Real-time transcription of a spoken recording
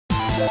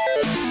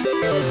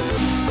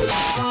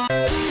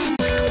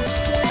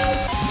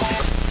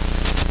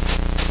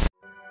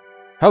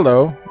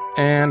Hello,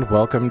 and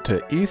welcome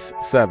to Ys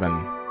 7.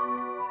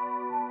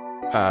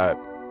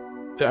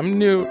 I'm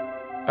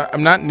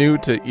not new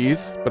to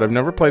Ys, but I've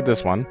never played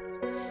this one.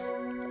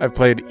 I've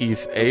played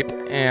Ys 8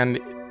 and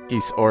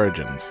Ys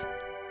Origins.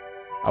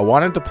 I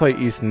wanted to play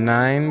Ys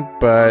 9,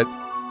 but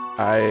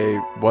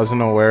I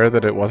wasn't aware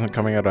that it wasn't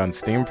coming out on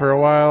Steam for a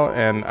while,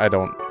 and I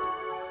don't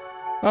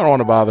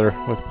want to bother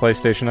with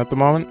PlayStation at the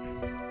moment.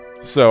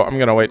 So I'm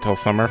gonna wait till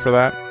summer for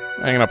that.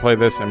 I'm gonna play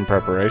this in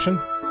preparation.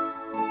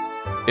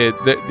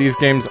 These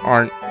games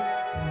aren't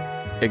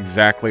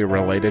exactly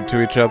related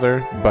to each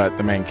other, but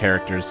the main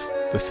character's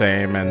the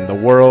same, and the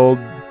world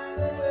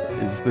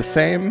is the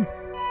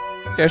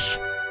same-ish.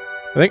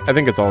 I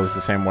think it's always the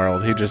same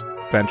world. He just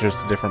ventures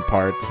to different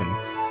parts, and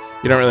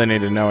you don't really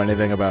need to know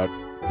anything about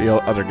the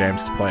other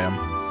games to play them.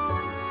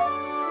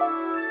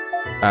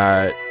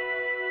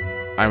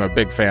 I'm a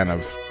big fan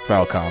of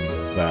Falcom,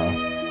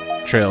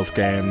 though. Trails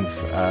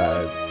games,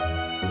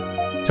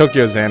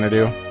 Tokyo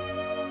Xanadu.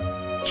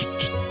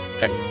 Just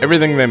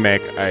everything they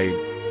make,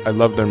 I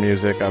love their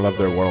music, I love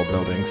their world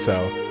building, so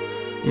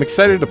I'm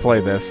excited to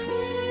play this.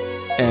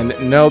 And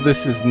no,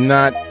 this is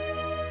not,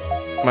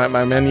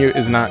 my menu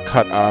is not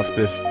cut off.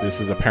 This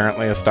is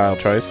apparently a style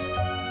choice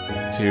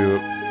to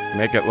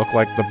make it look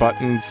like the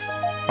buttons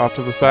off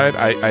to the side.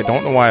 I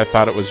don't know why I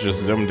thought it was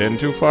just zoomed in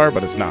too far,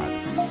 but it's not.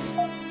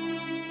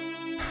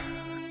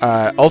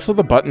 Also,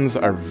 the buttons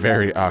are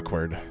very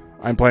awkward.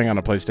 I'm playing on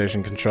a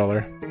PlayStation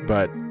controller,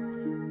 but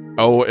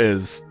O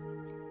is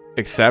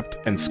accept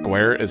and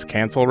square is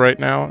cancel right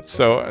now,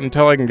 so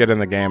until I can get in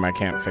the game, I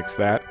can't fix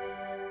that.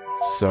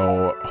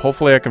 So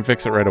hopefully I can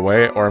fix it right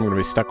away, or I'm going to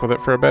be stuck with it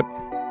for a bit.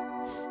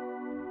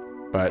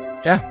 But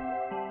yeah,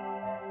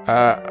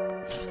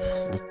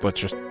 let's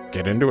just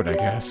get into it, I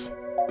guess.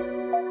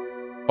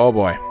 Oh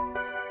boy.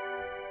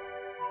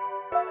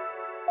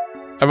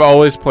 I've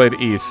always played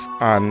Ys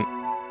on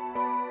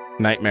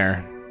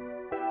Nightmare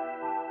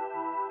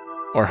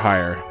or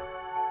higher.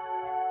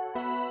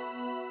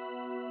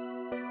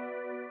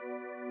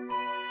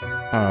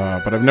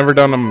 But I've never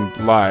done them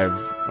live,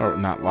 or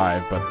not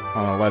live, but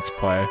on a Let's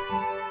Play.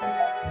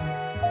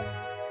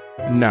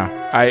 No,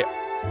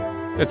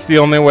 it's the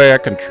only way I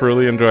can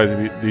truly enjoy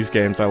these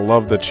games. I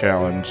love the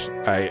challenge.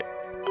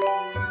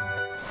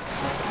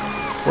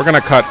 We're gonna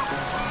cut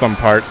some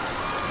parts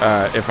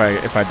if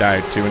I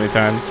die too many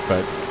times,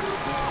 but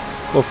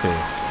we'll see.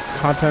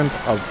 Content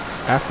of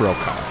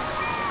Africa.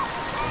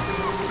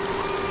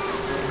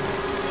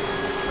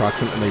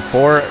 Approximately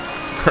 4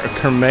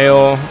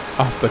 Kermail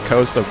off the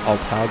coast of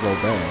Altago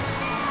Bay.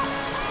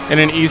 And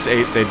in Ys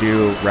 8, they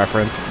do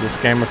reference this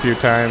game a few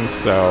times,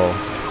 so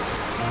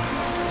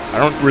I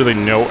don't really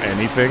know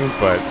anything,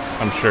 but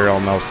I'm sure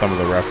I'll know some of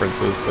the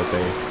references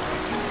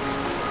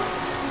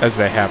as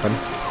they happen.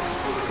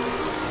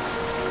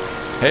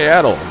 Hey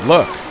Adol,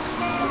 look!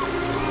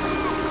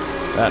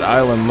 That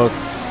island looks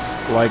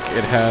like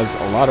it has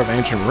a lot of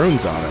ancient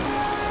runes on it.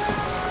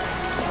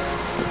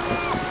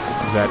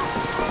 Is that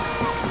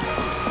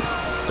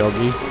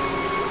Dogi?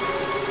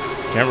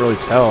 Can't really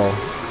tell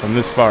from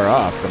this far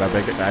off, but I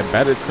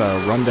bet it's a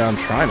rundown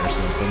shrine or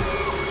something.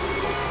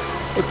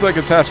 Looks like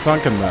it's half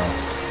sunken though.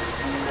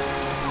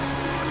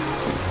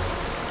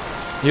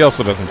 He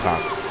also doesn't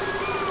talk.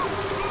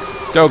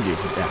 Dogi,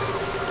 yeah.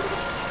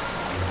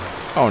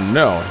 Oh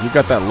no, you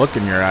got that look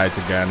in your eyes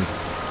again.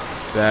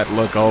 That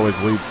look always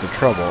leads to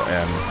trouble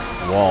and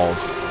walls.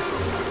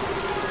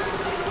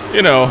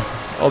 You know,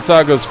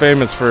 Altago's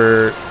famous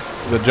for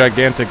the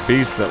gigantic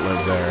beasts that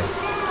live there.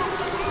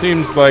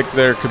 Seems like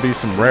there could be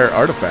some rare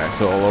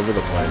artifacts all over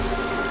the place.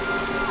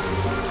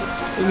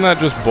 Doesn't that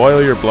just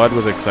boil your blood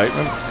with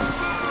excitement?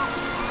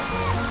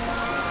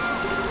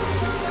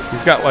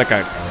 He's got like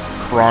a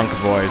Kronk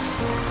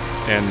voice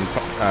in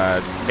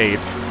 8.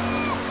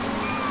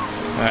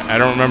 I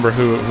don't remember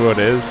who it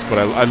is, but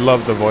I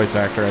love the voice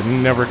actor. I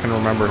never can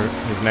remember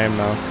his name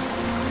though.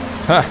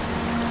 Ha!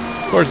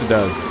 Of course it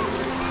does.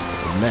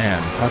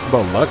 Man, talk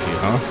about lucky,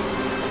 huh?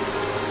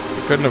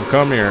 We couldn't have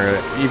come here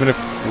even if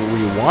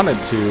we wanted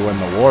to when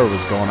the war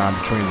was going on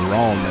between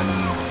Rome and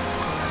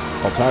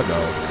Altago.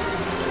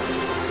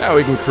 Now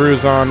we can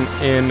cruise on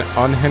in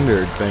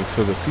unhindered thanks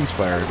to the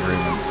ceasefire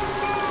agreement.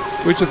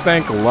 We should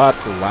thank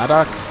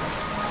Ladakh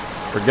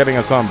for getting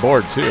us on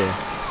board too.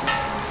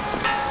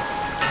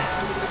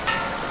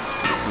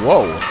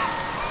 Whoa.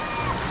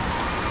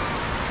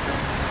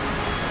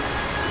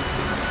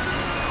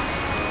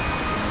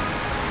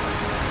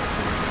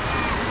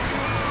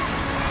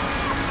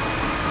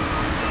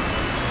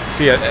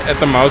 See, at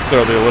the most,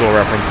 there'll be little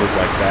references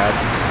like that.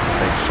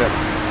 Big ship.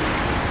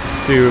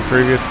 To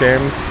previous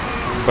games,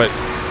 but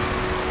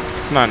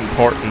it's not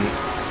important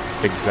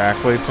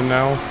exactly to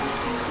know.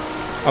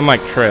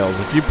 Unlike Trails.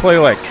 If you play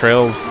like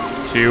Trails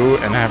 2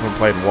 and haven't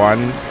played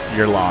 1,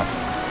 you're lost.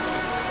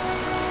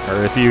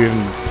 Or if you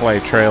even play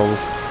Trails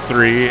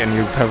 3 and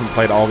you haven't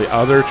played all the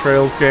other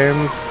Trails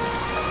games,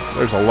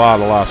 there's a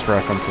lot of lost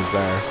references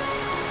there.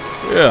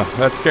 Yeah,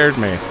 that scared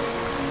me.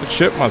 The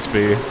ship must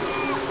be.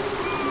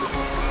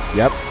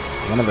 Yep,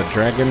 one of the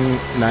Dragon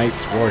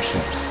Knight's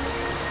warships.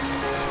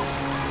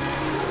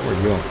 Where are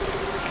you going?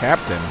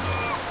 Captain.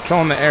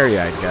 Patrolling the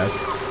area, I guess.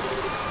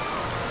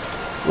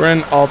 We're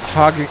in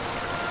Altagian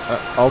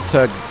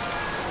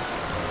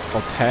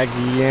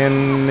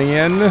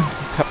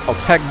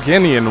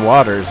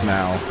waters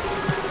now. I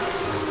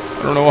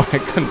don't know why I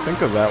couldn't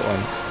think of that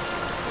one.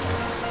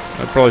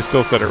 I probably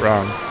still said it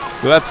wrong.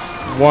 So that's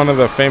one of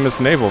the famous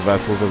naval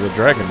vessels of the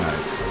Dragon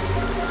Knights.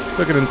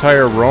 Took an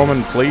entire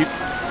Roman fleet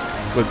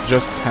with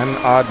just 10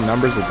 odd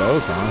numbers of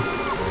those, huh?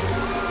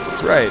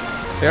 That's right.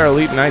 They are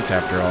elite knights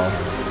after all.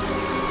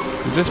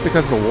 And just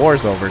because the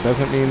war's over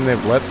doesn't mean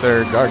they've let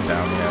their guard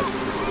down yet.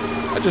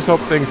 I just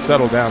hope things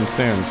settle down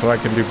soon so I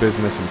can do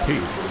business in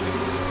peace.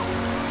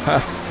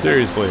 Ha,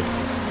 seriously.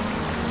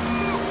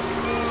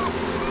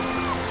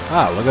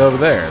 Ah, look over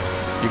there.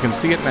 You can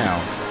see it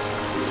now.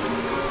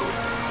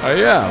 Oh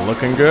yeah,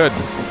 looking good.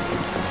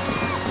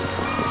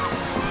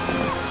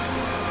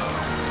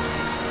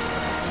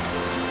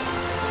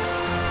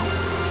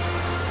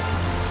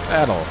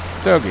 Adol,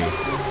 Dogi.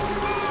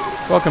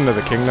 Welcome to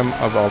the kingdom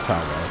of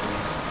Altago.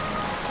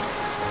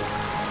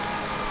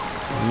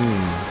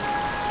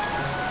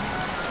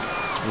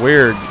 It's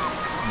weird.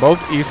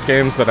 Both East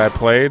games that I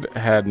played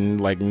had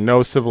like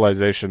no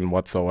civilization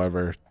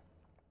whatsoever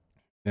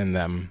in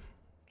them.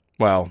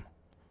 Well,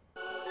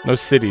 no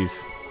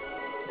cities.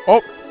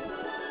 Oh!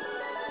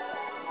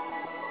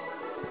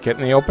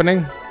 Getting the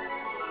opening?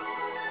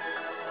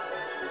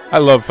 I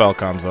love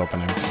Falcom's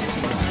opening.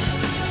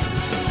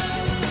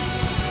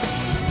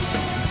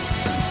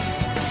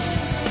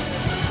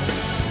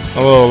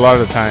 Although a lot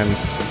of the times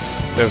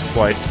they have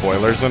slight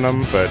spoilers in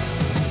them, but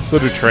so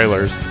do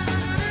trailers.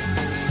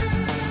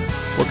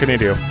 What can you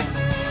do?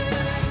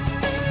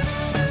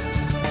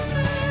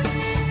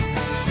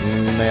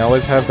 They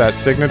always have that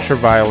signature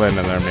violin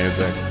in their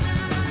music.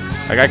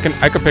 Like I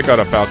could pick out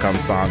a Falcom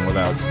song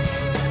without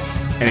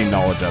any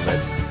knowledge of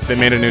it. If they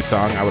made a new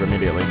song, I would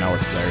immediately know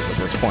it's theirs at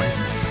this point.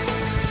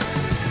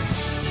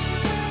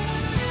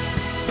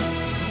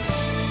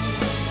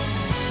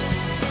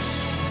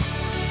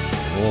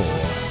 Oh.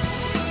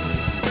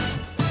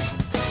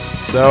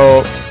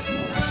 So,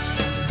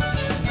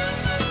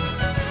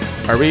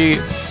 are we?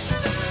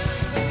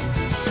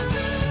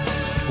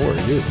 Who are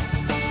you?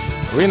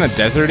 Are we in a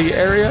deserty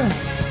area?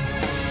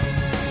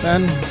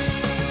 Then?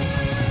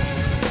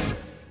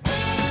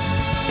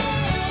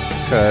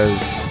 Because,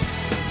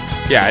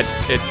 yeah,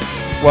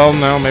 well,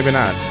 no, maybe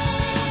not.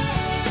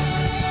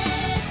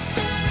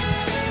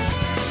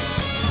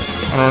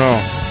 I don't know.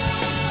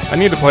 I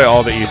need to play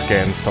all the East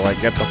games to,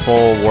 like, get the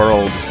full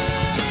world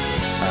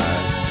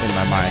in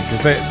my mind.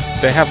 Because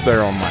they have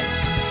their own, like,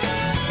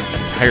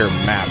 entire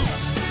map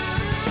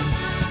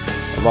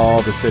of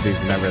all the cities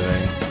and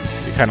everything.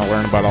 You kind of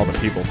learn about all the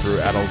people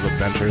through Adol's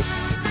adventures.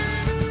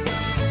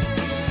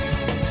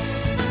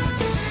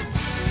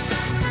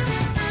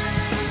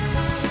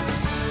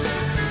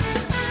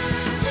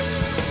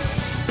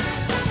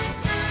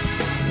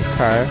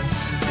 Okay.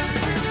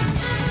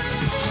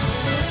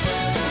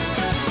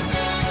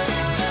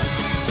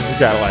 This has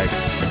got like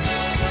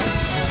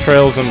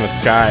trails in the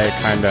sky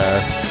kind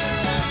of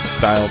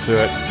style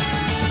to it.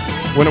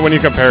 When you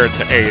compare it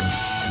to 8.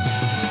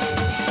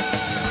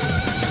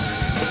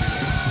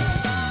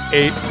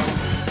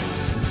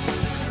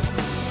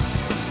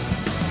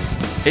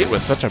 8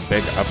 was such a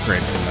big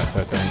upgrade from this,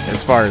 I think.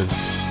 As far as,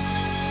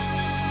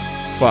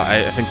 well,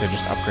 I think they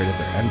just upgraded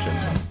their engine.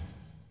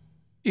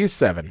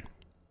 E7.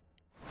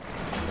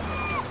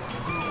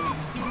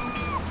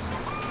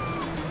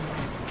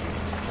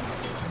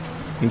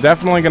 I'm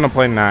definitely going to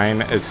play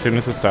 9 as soon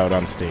as it's out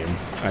on Steam.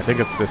 I think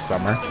it's this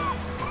summer.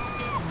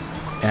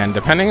 And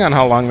depending on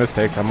how long this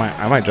takes, I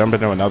might jump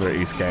into another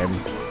East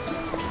game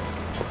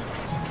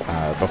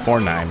before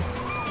 9.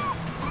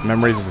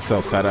 Memories of the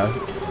Salsetta.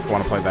 I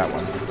want to play that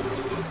one.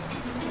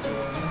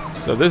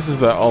 So this is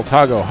the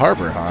Altago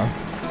Harbor, huh?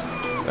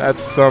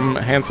 That's some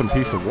handsome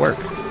piece of work.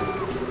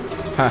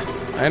 Huh,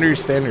 I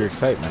understand your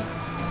excitement,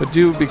 but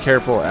do be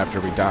careful after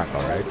we dock,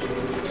 alright?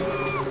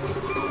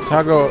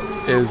 Altago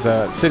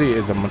city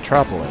is a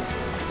metropolis,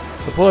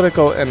 the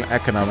political and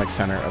economic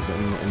center of the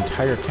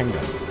entire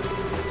kingdom.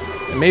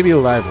 It may be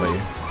lively,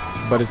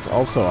 but it's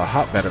also a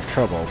hotbed of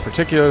trouble,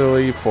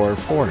 particularly for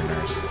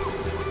foreigners.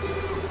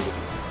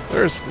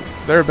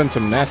 There have been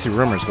some nasty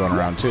rumors going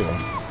around too.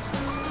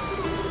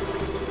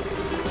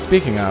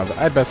 Speaking of,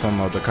 I'd best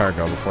unload the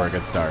cargo before it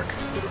gets dark.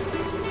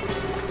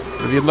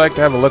 If you'd like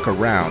to have a look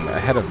around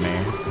ahead of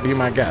me, be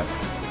my guest.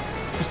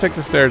 Just take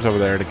the stairs over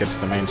there to get to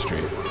the main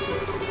street.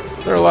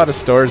 There are a lot of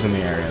stores in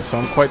the area, so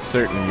I'm quite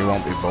certain you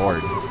won't be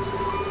bored.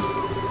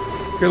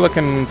 If you're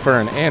looking for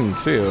an inn,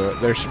 too,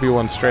 there should be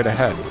one straight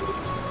ahead.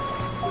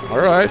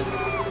 Alright.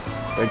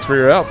 Thanks for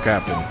your help,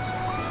 Captain.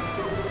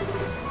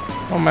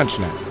 Don't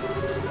mention it.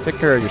 Take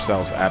care of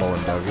yourselves, Adol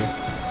and Dogi.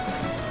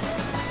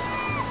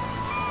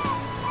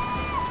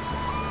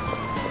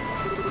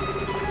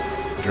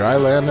 Dry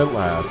land at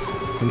last.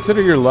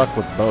 Consider your luck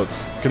with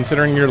boats.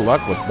 Considering your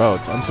luck with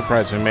boats, I'm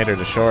surprised we made it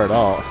ashore at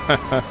all.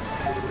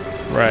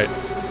 Right.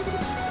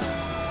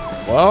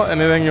 Well,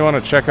 anything you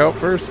want to check out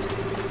first?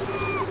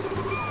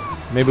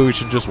 Maybe we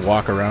should just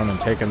walk around and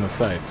take in the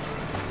sights.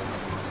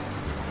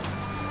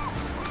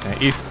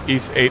 Yeah,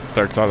 East 8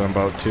 starts on a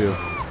boat too.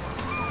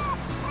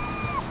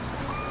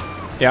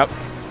 Yep.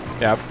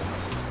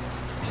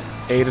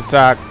 8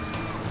 attack.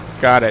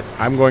 Got it.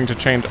 I'm going to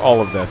change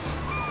all of this.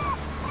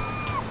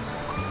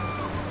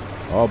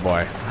 Oh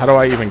boy. How do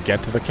I even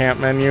get to the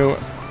camp menu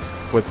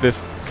with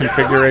this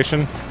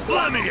configuration?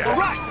 Let me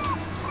at it.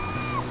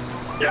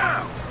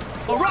 Yeah.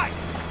 All right.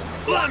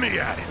 Let me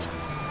at it.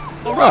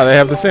 Oh, they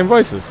have the same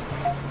voices.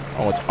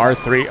 Oh, it's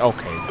R3.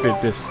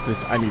 Okay. This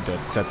I need to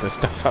set this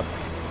stuff up.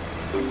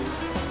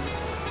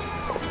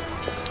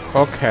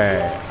 Okay.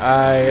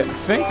 I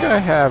think I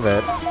have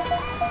it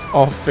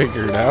all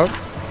figured out.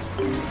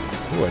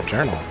 Ooh, a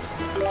journal.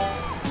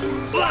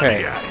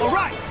 Okay. All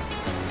right.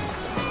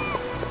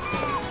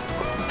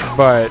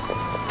 But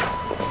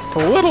it's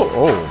a little.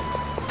 Oh,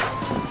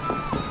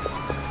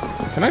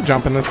 can I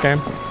jump in this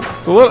game?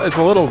 It's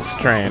a little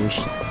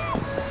strange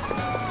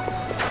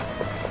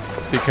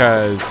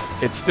because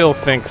it still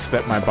thinks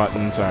that my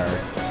buttons are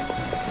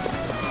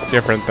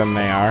different than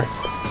they are.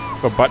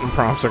 But button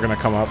prompts are going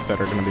to come up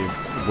that are going to be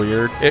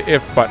weird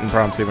if button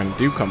prompts even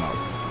do come up.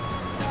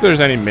 If there's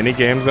any mini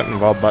games that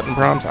involve button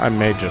prompts, I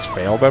may just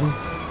fail them.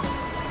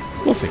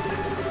 We'll see.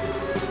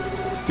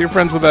 So you're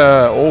friends with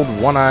a old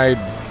one-eyed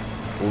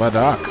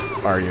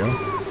Ladakh, are you?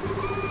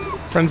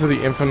 Friends of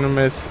the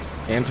infamous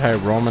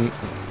anti-Roman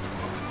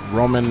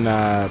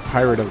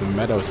pirate of the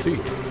Meadow Sea.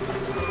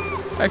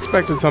 I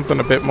expected something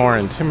a bit more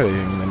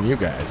intimidating than you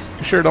guys.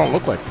 You sure don't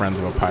look like friends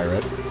of a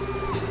pirate.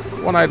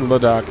 One-eyed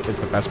Ladakh is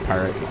the best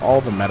pirate in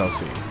all the Meadow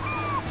Sea.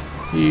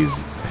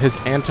 His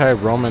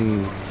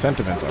anti-Roman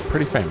sentiments are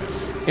pretty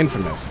famous.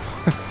 Infamous.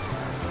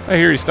 I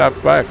hear he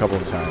stopped by a couple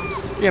of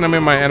times. The enemy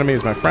of my enemy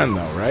is my friend,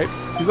 though, right?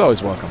 He's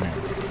always welcome here.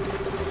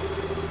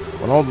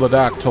 When old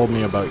Ladakh told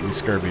me about you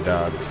scurvy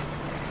dogs,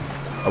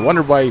 I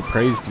wondered why he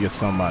praised you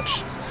so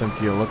much,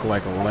 since you look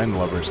like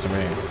landlubbers to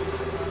me.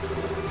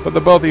 But the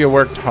both of you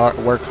work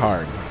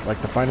hard,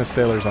 like the finest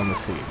sailors on the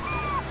sea.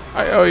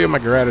 I owe you my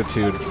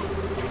gratitude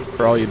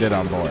for all you did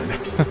on board.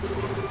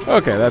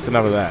 Okay, that's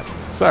enough of that.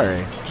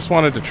 Sorry, just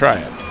wanted to try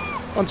it.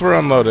 Once we're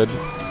unloaded,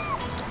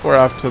 we're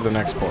off to the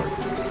next port.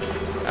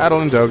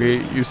 Adol and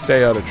Dogi, you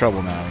stay out of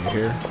trouble now, you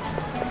hear?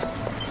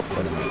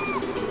 Wait a minute.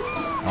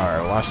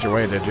 Alright, lost your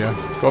way, did you?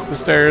 Go up the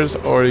stairs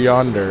or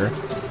yonder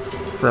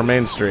for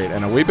Main Street,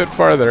 and a wee bit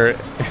farther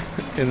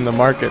in the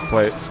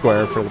marketplace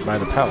square by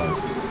the palace.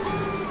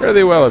 Fare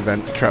thee well,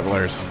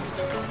 travelers.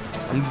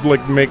 I'm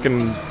like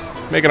making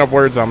up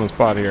words on the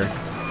spot here.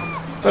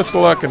 Best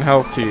of luck and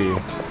health to you.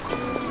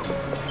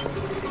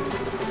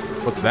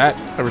 What's that?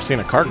 Never seen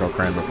a cargo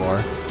crane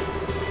before.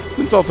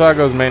 Since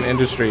Altago's main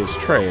industry is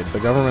trade, the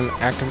government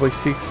actively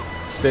seeks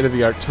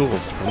state-of-the-art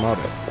tools to promote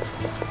it.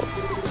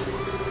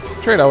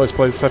 Trade always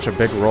plays such a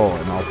big role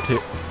in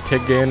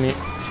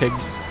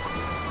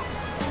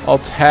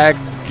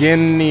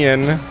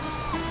Altaginian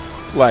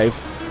life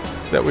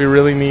that we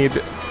really need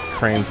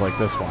cranes like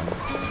this one.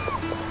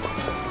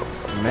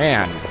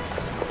 Man,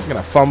 I'm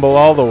gonna fumble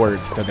all the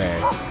words today.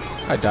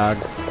 Hi, dog.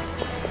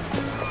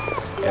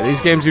 Yeah, these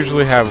games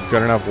usually have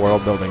good enough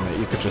world building that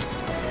you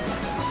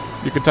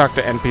could talk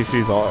to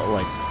NPCs,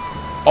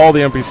 all the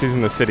NPCs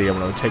in the city, and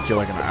it would take you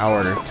like an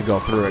hour to go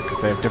through it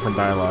because they have different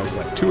dialogue,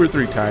 like 2 or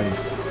 3 times.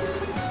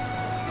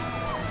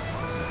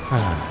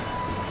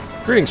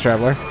 Greetings,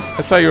 traveler.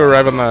 I saw you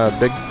arrive on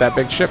that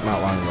big ship not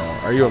long ago.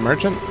 Are you a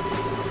merchant?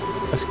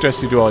 I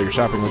suggest you do all your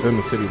shopping within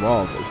the city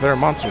walls. Is there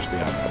monsters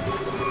beyond them?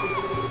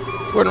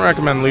 Wouldn't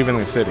recommend leaving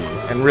the city,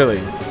 and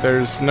really,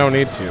 there's no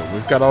need to.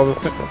 We've got all the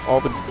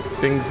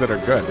things that are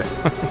good.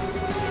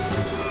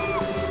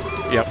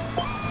 Yep.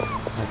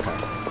 Okay.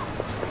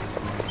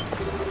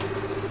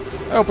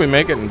 I hope we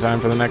make it in time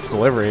for the next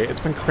delivery.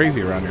 It's been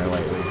crazy around here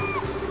lately.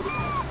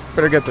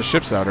 Better get the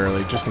ships out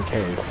early, just in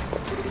case.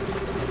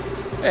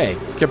 Hey,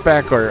 get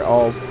back or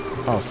I'll...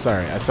 Oh,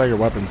 sorry. I saw your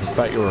weapons and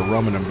thought you were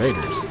Roman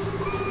invaders.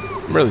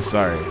 I'm really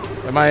sorry.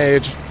 At my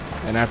age,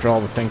 and after all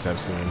the things I've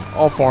seen,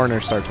 all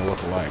foreigners start to look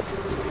alike.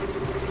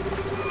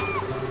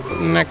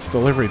 The next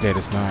delivery date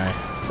is nigh.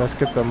 Best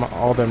get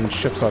all them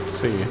ships out to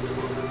sea.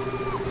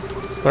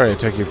 Sorry I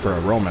took you for a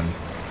Roman.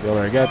 The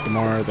older I get, the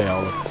more they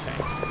all look the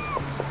same.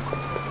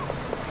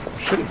 There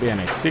shouldn't be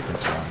any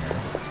secrets around here.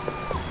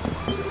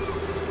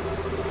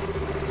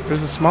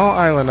 There's a small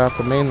island off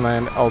the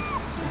mainland,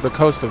 the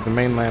coast of the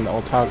mainland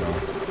Altago.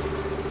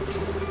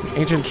 An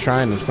ancient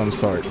shrine of some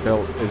sort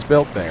is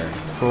built there,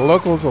 so the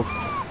locals will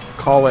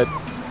call it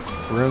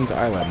Runes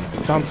Island.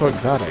 It sounds so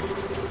exotic.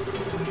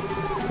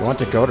 You want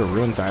to go to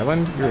Runes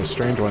Island? You're a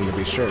strange one to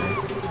be sure.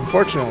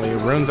 Unfortunately,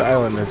 Runes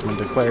Island has been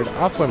declared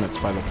off-limits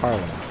by the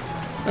Parliament.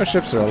 No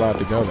ships are allowed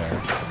to go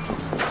there.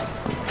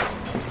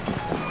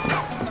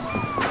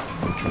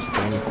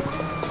 Interesting.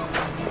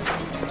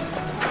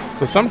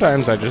 So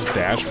sometimes I just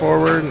dash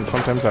forward, and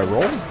sometimes I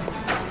roll?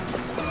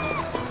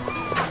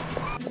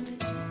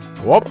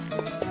 Whoop.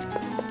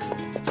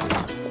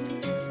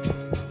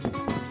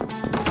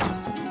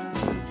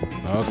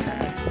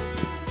 Okay.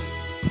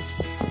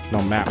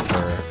 No map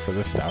for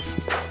this stuff.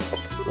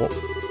 Whoop.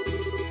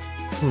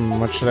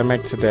 What should I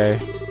make today?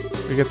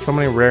 We get so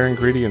many rare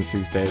ingredients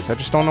these days. I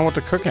just don't know what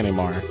to cook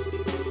anymore.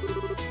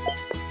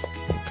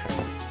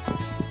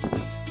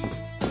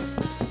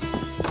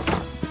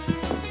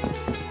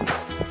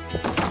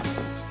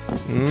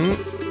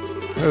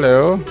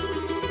 Hello.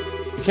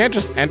 You can't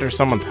just enter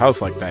someone's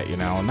house like that, you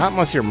know. Not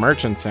unless you're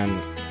merchants,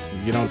 and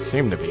you don't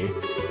seem to be.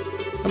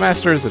 The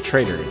master is a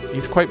trader.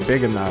 He's quite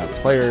big in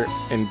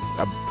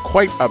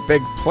quite a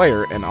big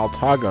player in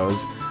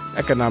Altago's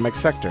economic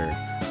sector.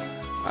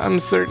 I'm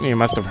certain you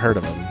must have heard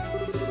of him.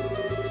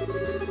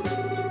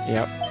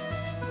 Yep.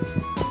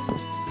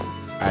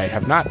 I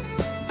have not.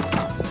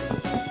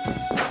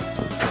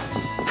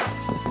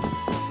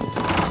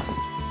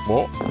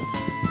 Whoa.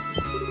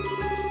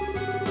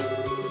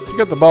 To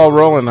get the ball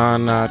rolling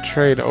on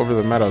trade over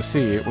the Meadow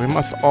Sea, we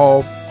must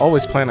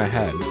always plan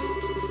ahead.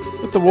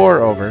 With the war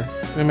over,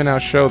 we may now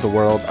show the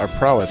world our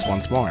prowess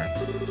once more.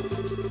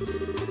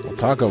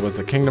 Altago was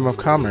a kingdom of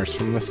commerce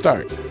from the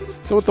start,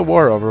 so with the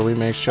war over, we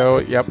may show,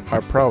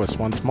 our prowess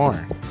once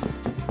more.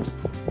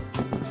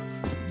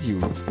 You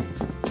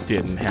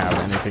didn't have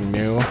anything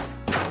new.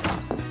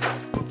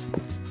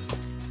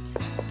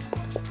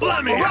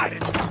 Let me at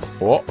it!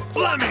 Oh.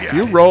 Let me at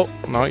You it! roll.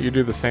 No, you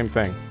do the same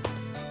thing.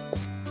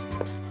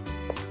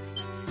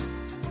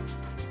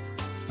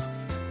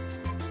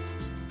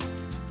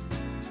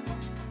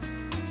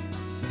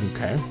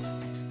 Okay.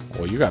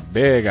 Well, you got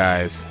big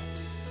eyes.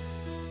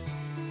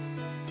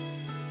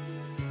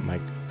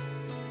 Like,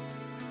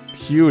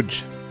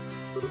 huge.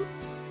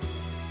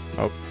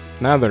 Oh,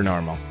 now they're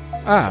normal.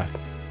 Ah.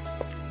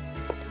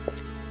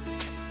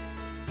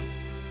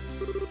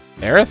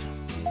 Aerith?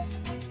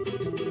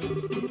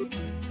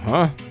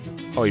 Huh?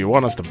 Oh, you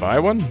want us to buy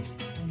one?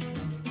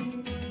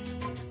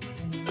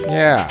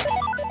 Yeah.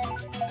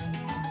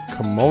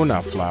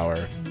 Kimono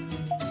flower.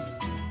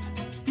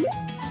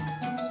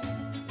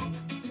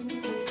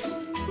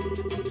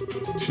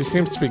 She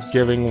seems to be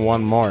giving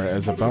one more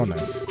as a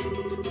bonus.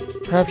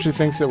 Perhaps she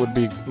thinks it would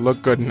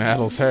look good in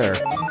Adol's hair.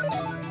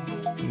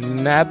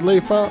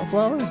 Nadley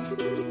flower?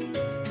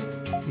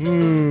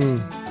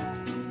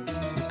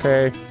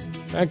 Okay.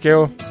 Thank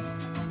you.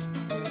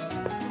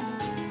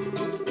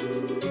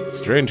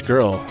 Strange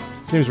girl.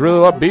 Seems really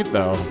upbeat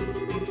though.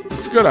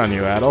 It's good on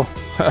you, Adol.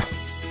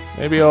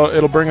 Maybe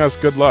it'll bring us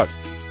good luck.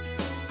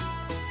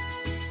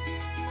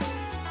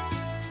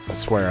 I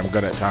swear I'm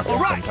good at talking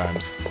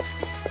sometimes.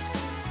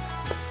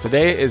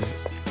 Today is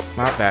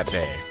not that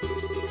day.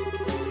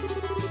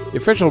 The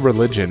official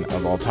religion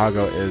of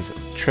Altago is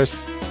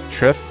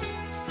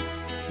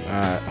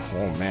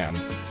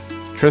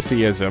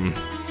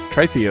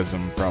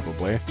tritheism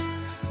probably,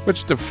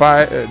 which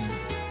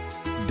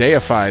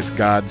deifies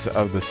gods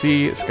of the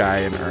sea, sky,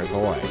 and earth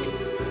alike.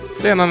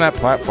 Stand on that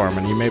platform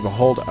and you may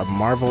behold a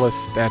marvelous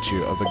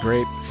statue of the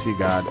great sea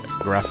god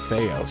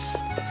Gratheos.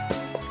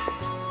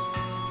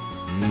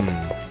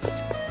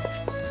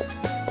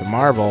 It's a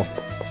marvel.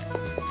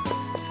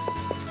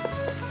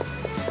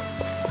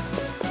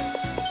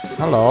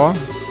 Hello.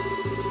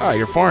 Ah,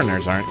 you're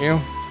foreigners, aren't you?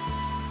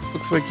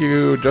 Looks like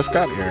you just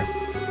got here.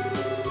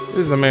 This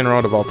is the main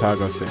road of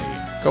Altago City.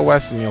 Go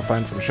west and you'll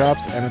find some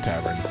shops and a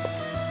tavern.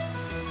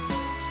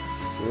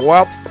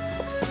 Well.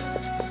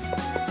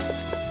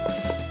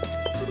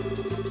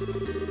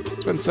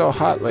 It's been so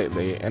hot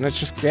lately, and it's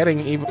just getting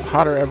even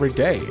hotter every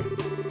day.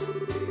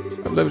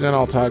 I've lived in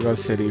Altago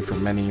City for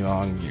many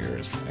long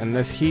years, and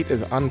this heat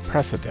is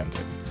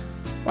unprecedented.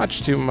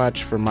 Much too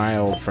much for my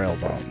old frail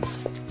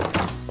bones.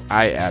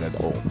 I added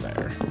old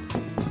there.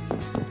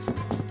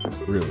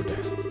 Rude.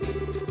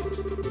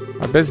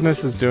 My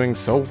business is doing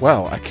so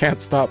well, I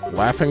can't stop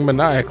laughing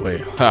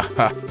maniacally.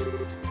 Haha.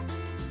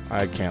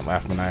 I can't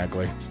laugh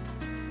maniacally.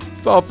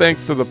 It's all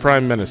thanks to the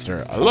Prime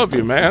Minister. I love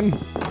you, man.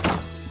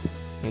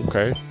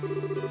 Okay.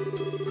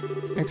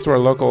 Thanks to our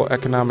local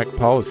economic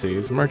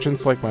policies,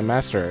 merchants like my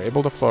master are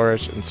able to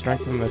flourish and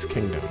strengthen this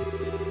kingdom.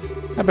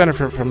 I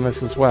benefit from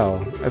this as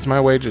well, as my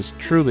wage is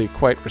truly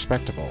quite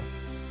respectable.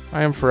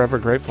 I am forever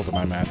grateful to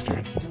my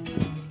master.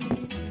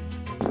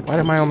 Why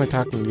am I only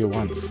talking to you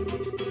once?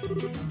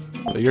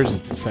 So yours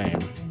is the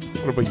same.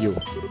 What about you?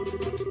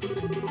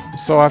 I'm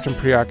so often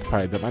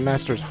preoccupied that my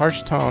master's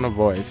harsh tone of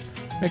voice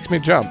makes me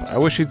jump. I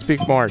wish he'd speak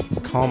more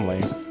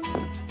calmly.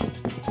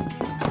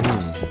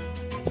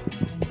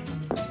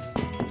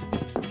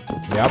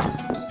 Yep.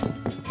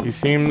 He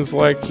seems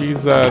like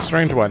he's a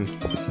strange one.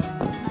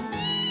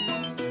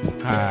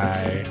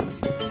 Hi.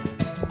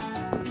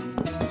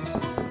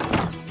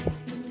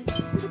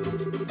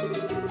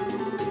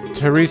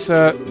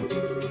 Teresa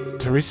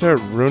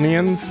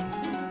Runians?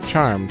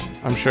 Charmed,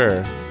 I'm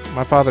sure.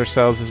 My father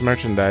sells his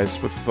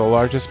merchandise with the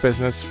largest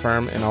business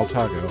firm in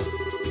Altago.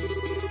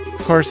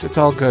 Of course, it's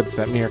all goods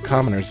that mere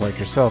commoners like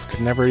yourself could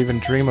never even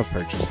dream of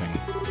purchasing.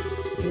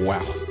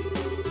 Wow.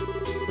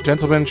 A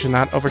gentleman should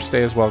not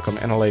overstay his welcome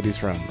in a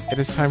lady's room. It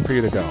is time for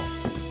you to go.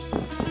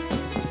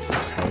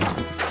 Okay.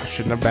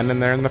 shouldn't have been in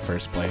there in the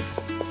first place.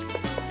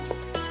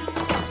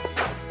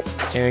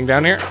 Anything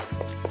down here?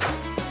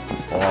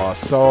 Oh,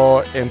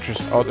 so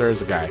interesting. Oh, there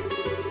is a guy.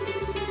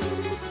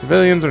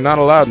 Civilians are not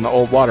allowed in the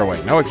old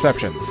waterway. No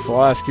exceptions. So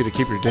I'll ask you to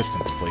keep your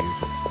distance, please.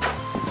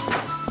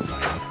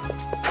 Fine.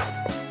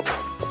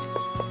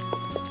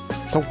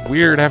 It's so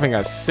weird having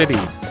a city.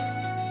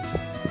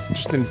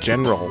 Just in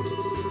general.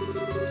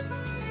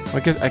 I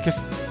guess, I don't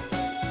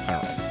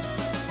know.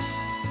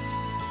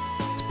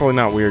 It's probably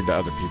not weird to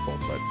other people,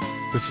 but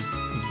this is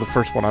the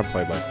first one I've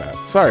played like that.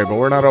 Sorry, but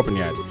we're not open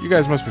yet. You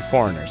guys must be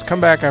foreigners.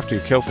 Come back after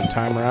you kill some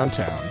time around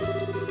town.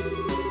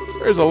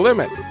 There's a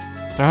limit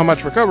to how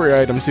much recovery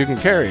items you can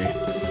carry.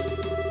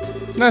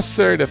 It's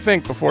necessary to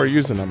think before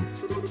using them.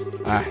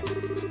 Ah.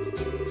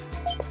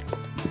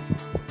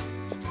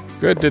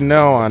 Good to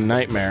know on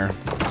Nightmare.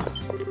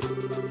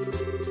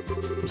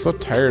 I'm so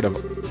tired of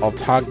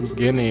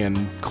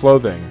Altaginian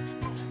clothing.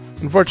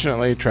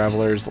 Unfortunately,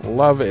 travelers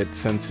love it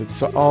since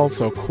it's all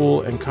so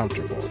cool and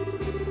comfortable.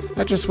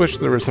 I just wish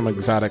there were some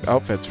exotic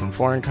outfits from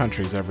foreign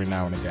countries every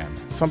now and again.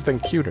 Something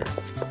cuter.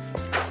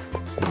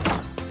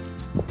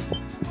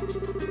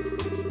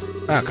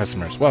 Ah,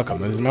 customers,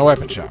 welcome. This is my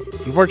weapon shop.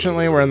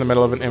 Unfortunately, we're in the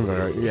middle of an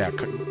inventory. Yeah,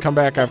 come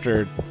back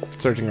after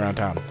searching around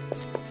town.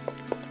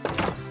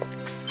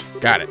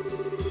 Got it.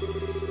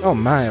 Oh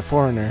my, a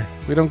foreigner.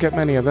 We don't get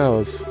many of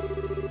those.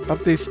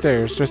 Up these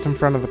stairs, just in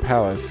front of the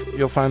palace,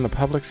 you'll find the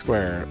public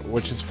square,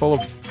 which is full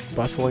of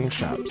bustling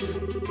shops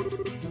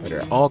that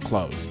are all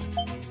closed.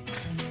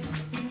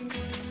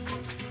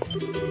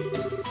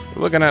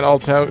 We're looking at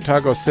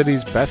Altago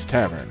City's best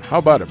tavern. How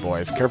about it,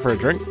 boys? Care for a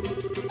drink?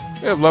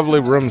 We have lovely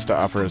rooms to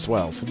offer as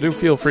well, so do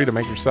feel free to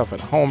make yourself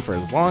at home for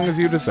as long as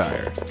you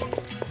desire.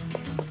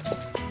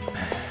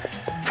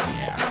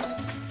 Yeah.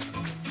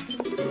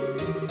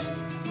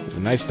 It's a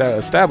nice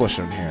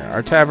establishment here.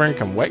 Our tavern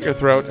can wet your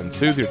throat and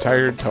soothe your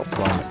tired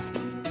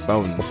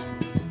bones.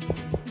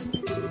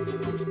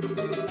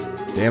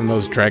 Damn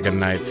those dragon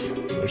knights.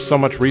 There's so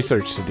much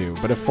research to do,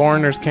 but if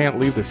foreigners can't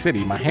leave the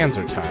city, my hands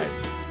are tied.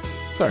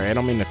 Sorry, I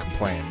don't mean to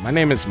complain. My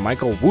name is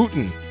Michael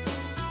Wooten.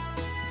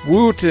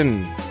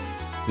 Wooten.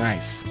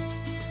 Nice.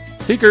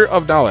 Seeker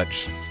of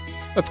knowledge.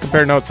 Let's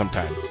compare notes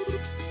sometime.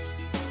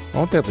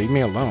 Won't they leave me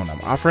alone? I'm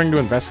offering to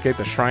investigate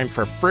the shrine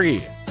for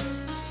free.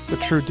 The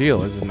true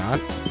deal, is it not?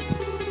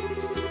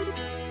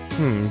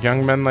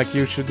 Young men like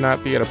you should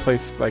not be at a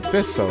place like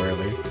this so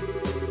early.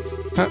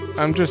 Huh,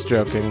 I'm just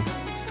joking.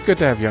 It's good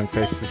to have young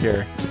faces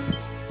here.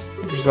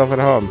 Get yourself at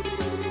home.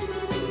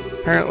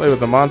 Apparently with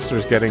the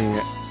monsters getting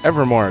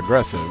ever more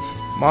aggressive,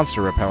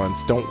 monster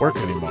repellents don't work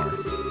anymore.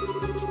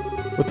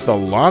 With the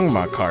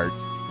Longma cart,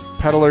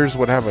 peddlers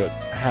would have a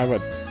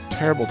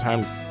terrible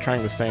time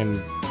trying to stay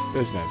in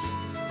business.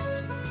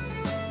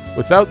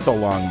 Without the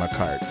Longma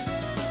cart.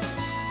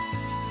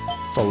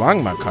 The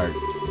Longma cart.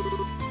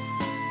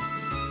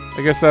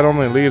 I guess that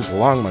only leaves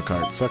Longma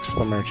cart. Sucks for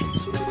the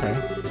merchants. Okay.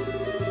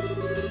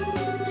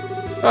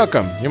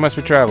 Welcome. You must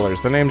be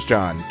travelers. The name's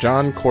John.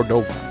 John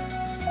Cordova.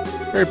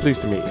 Very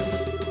pleased to meet you.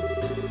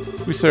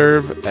 We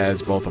serve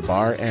as both a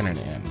bar and an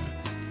inn.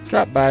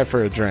 Drop by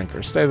for a drink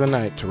or stay the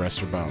night to rest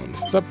your bones.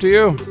 It's up to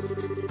you.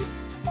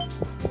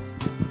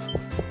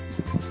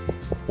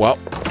 Well,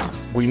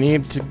 we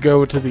need to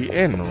go to the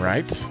inn,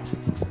 right?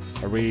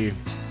 Are we...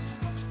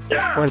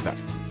 Where the...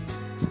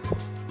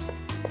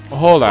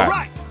 Hold on. All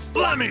right,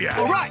 let me out.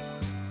 All right.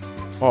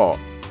 Oh,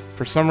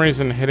 for some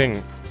reason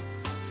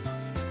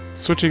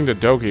switching to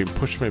Dogi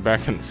pushed me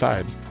back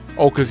inside.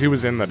 Oh, because he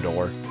was in the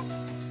door.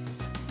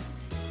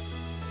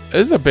 It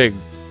is a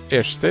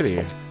big-ish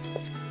city.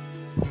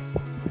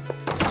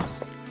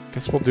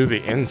 Guess we'll do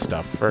the inn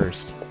stuff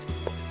first.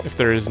 If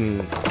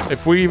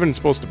we're even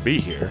supposed to be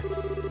here.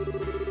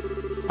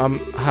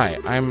 Hi,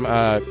 I'm,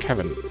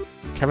 Kevin.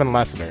 Kevin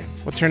Lassiter.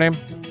 What's your name?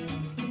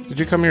 Did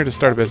you come here to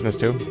start a business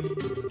too?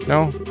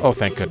 No? Oh,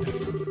 thank goodness.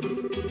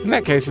 In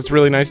that case, it's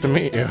really nice to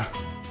meet you.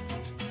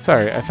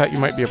 Sorry, I thought you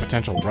might be a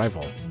potential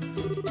rival.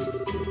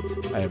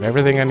 I have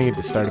everything I need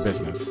to start a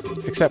business.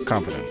 Except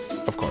confidence,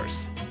 of course.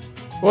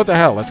 What the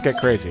hell? Let's get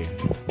crazy.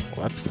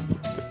 Well,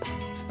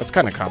 that's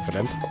kind of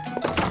confident.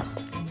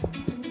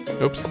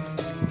 Oops.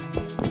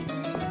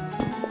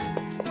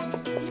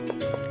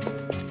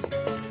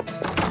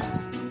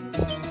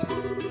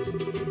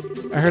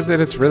 I heard that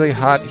it's really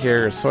hot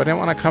here, so I didn't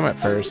want to come at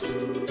first.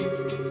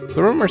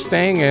 The room we're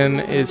staying in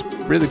is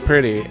really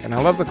pretty, and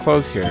I love the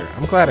clothes here.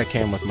 I'm glad I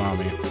came with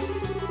Mommy.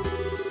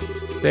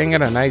 Staying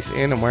at a nice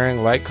inn and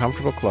wearing light,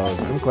 comfortable clothes.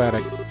 I'm glad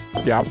I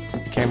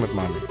came with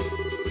Mommy.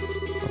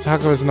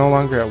 Altago is no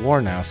longer at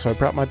war now, so I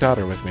brought my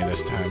daughter with me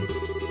this time.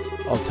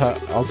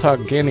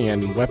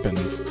 Altaginian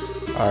weapons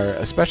are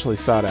especially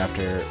sought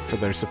after for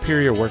their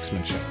superior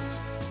workmanship.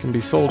 Can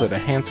be sold at a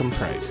handsome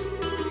price.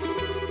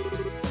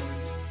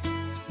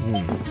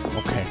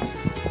 Okay.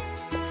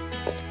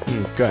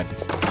 Good.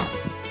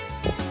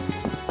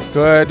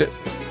 Good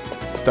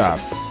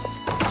stuff.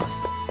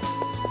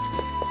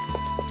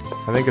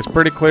 I think it's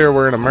pretty clear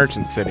we're in a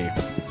merchant city.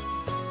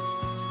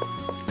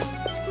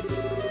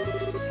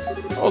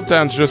 Old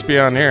Town's just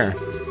beyond here.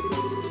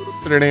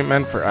 But it ain't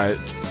meant for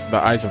the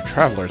eyes of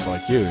travelers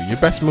like you. You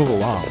best move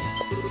along.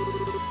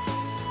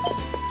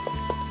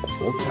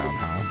 Old Town,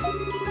 huh?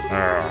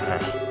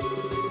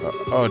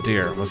 Oh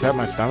dear, was that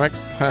my stomach?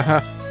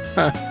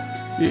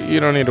 You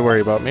don't need to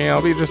worry about me.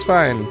 I'll be just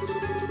fine.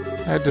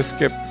 I had to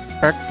skip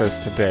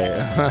breakfast today.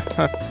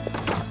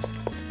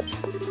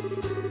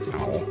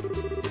 No.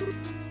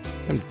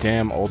 Them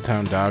damn Old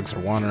Town dogs are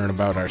wandering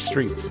about our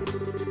streets.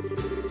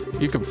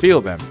 You can feel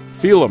them.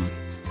 Feel them.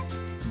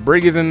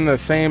 Breathing the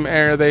same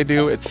air they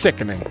do. It's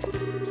sickening.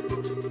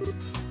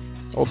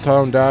 Old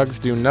Town dogs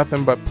do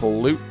nothing but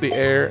pollute the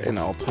air in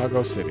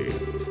Altago City.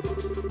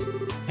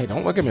 Hey,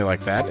 don't look at me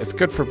like that. It's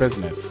good for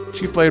business.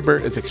 Cheap labor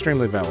is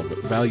extremely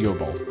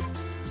valuable.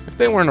 If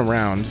they weren't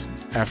around,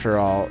 after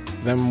all,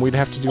 then we'd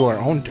have to do our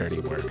own dirty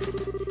work.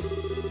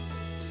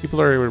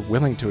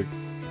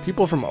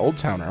 People from Old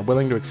Town are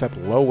willing to accept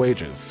low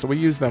wages, so we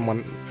use them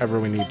whenever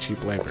we need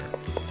cheap labor.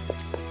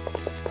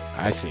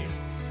 I see.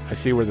 I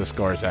see where the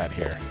score's at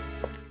here.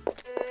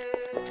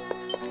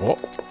 Oh.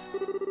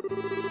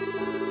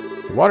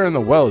 The water in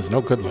the well is no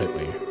good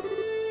lately.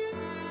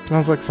 It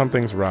smells like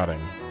something's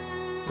rotting.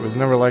 It was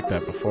never like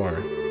that before.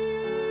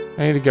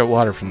 I need to get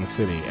water from the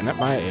city, and at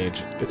my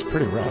age, it's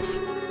pretty rough.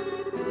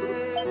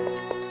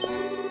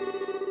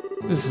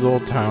 This is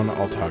Old Town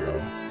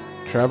Altago.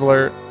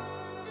 Traveler,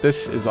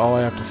 this is all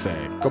I have to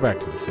say. Go back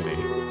to the city.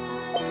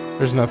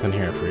 There's nothing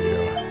here for you.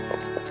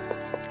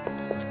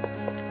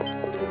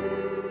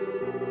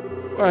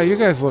 Wow, you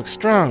guys look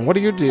strong. What do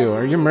you do?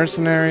 Are you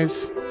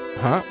mercenaries?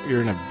 Huh?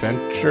 You're an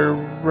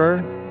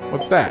adventurer?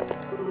 What's that?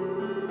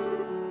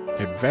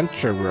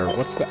 Adventurer?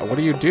 What's that? What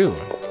do you do?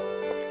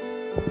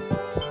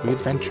 We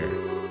adventure.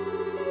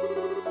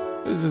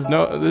 This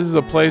is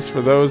a place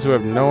for those who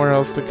have nowhere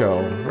else to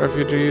go.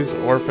 Refugees,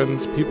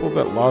 orphans, people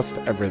that lost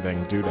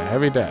everything due to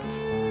heavy debts.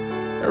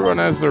 Everyone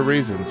has their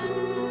reasons.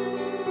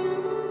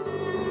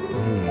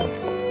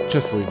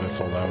 Just leave us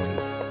alone.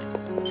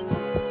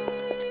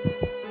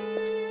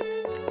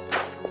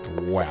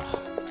 Well.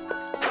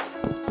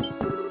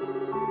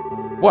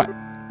 What?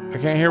 I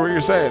can't hear what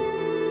you're saying.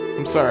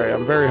 I'm sorry,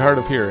 I'm very hard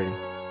of hearing.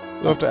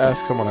 You'll have to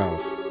ask someone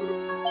else.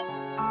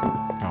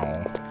 Oh.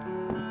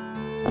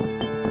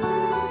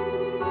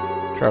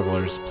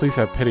 Travelers, please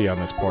have pity on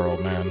this poor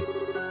old man.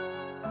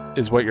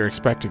 Is what you're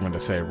expecting me to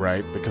say,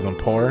 right? Because I'm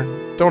poor?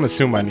 Don't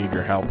assume I need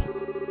your help.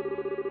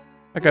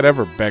 Like I'd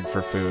ever beg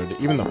for food.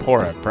 Even the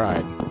poor have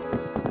pride.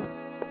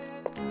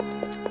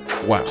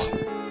 Well.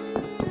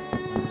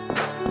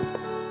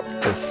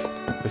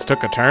 This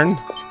took a turn?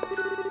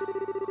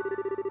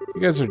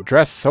 You guys are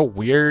dressed so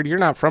weird. You're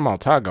not from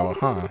Altago,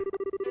 huh?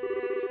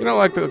 You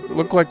don't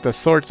look like the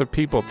sorts of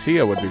people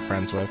Tia would be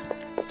friends with.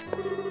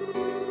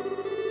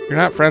 If you're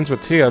not friends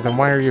with Tia, then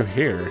why are you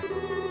here?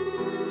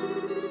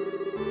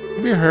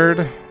 Have you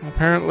heard?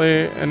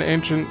 Apparently, an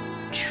ancient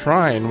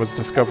shrine was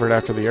discovered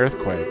after the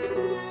earthquake.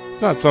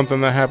 It's not something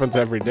that happens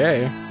every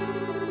day.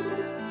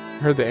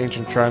 Heard the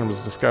ancient shrine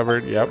was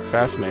discovered. Yep,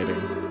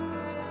 fascinating.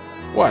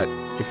 What?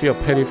 You feel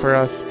pity for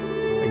us?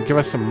 Then give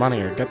us some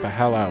money or get the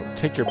hell out.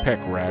 Take your pick,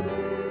 Red.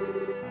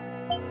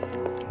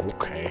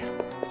 Okay.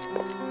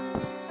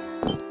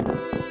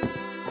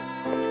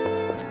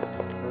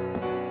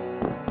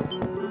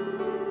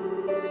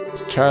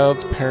 This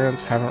child's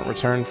parents haven't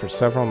returned for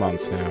several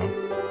months now.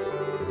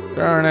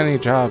 There aren't any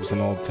jobs in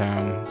Old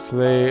Town, so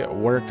they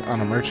work on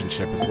a merchant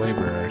ship as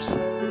laborers.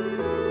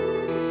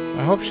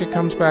 I hope she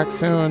comes back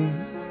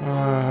soon.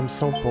 I'm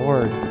so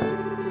bored.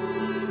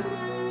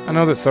 I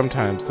know that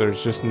sometimes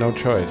there's just no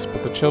choice,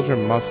 but the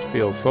children must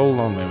feel so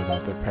lonely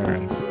without their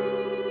parents.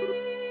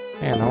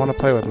 Man, I want to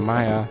play with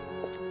Maya.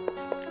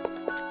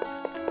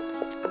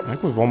 I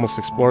think we've almost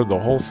explored the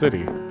whole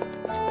city.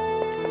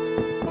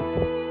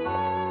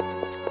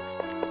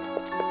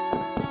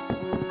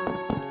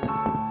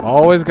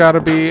 Always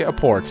gotta be a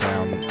poor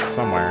town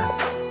somewhere.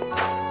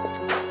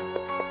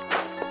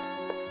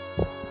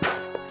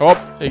 Oh,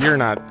 you're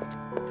not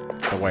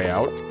the way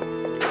out.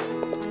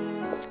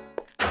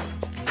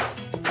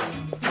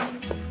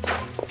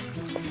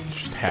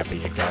 Just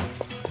happy again.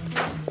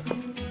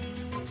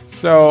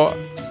 So,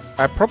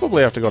 I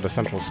probably have to go to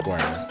Central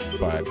Square,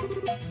 but...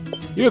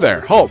 You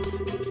there, halt!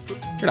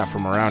 You're not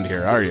from around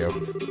here, are you?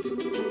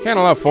 Can't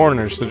allow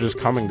foreigners to just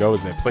come and go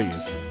as they please.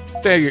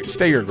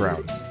 Stay your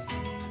ground.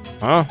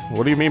 Huh?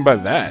 What do you mean by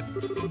that?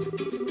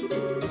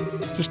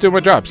 Just do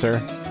my job,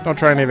 sir. Don't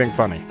try anything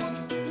funny.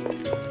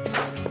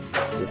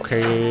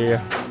 Okay.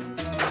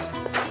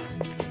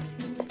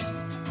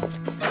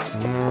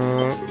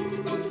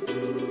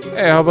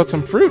 Hey, how about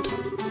some fruit?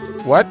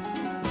 What?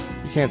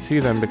 You can't see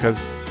them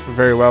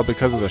very well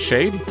because of the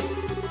shade?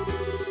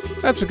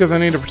 That's because I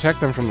need to protect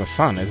them from the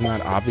sun. Isn't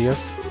that obvious?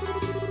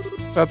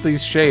 Without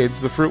these shades,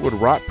 the fruit would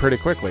rot pretty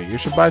quickly. You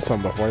should buy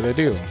some before they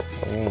do.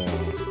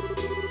 Oh.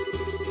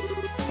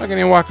 How can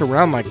you walk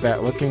around like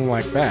that, looking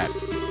like that?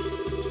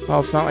 Well,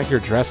 it's not like you're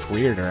dressed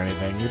weird or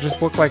anything. You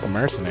just look like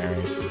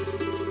mercenaries.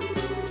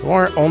 The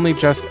war only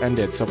just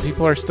ended, so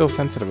people are still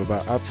sensitive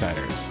about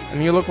outsiders.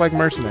 And you look like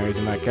mercenaries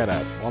in that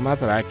getup. Well, not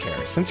that I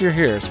care. Since you're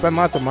here, spend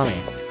lots of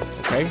money.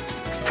 Okay?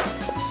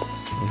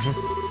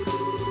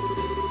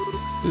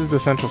 This is the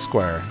central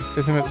square.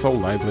 Isn't it so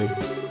lively?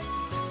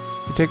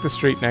 You take the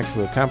street next to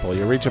the temple,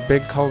 you reach a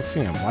big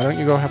coliseum. Why don't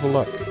you go have a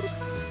look?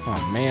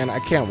 Oh man, I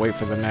can't wait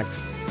for the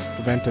next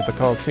event at the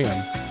coliseum.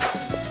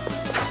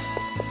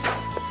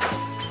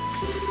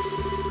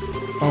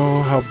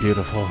 Oh, how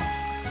beautiful.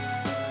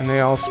 And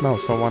they all smell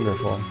so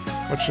wonderful.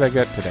 What should I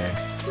get today?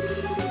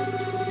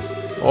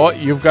 Oh,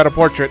 you've got a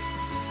portrait.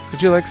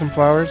 Would you like some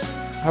flowers?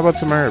 How about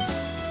some herbs?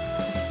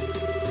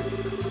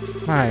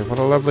 My, what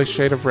a lovely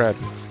shade of red.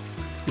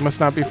 You must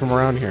not be from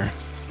around here.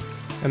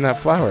 And that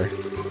flower.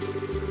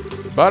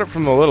 You bought it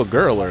from the little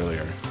girl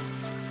earlier.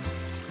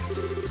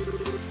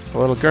 The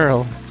little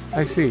girl?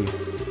 I see.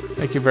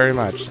 Thank you very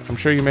much. I'm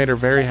sure you made her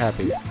very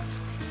happy.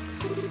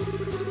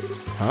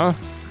 Huh?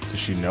 Does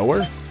she know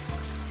her?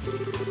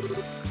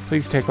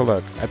 Please take a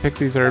look. I picked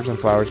these herbs and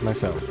flowers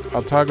myself.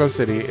 Altago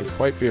City is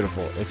quite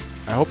beautiful.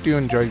 I hope you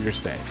enjoyed your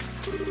stay.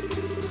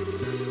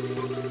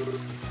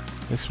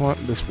 This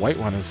white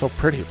one is so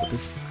pretty, but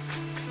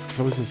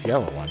so is this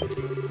yellow one.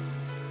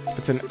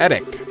 It's an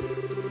edict.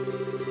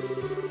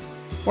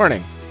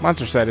 Warning.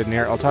 Monster sighted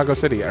near Altago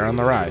City are on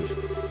the rise.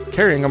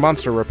 Carrying a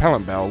monster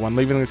repellent bell when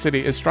leaving the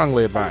city is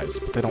strongly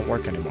advised, but they don't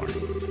work anymore.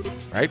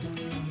 Right?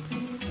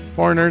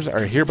 Foreigners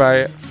are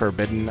hereby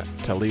forbidden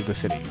to leave the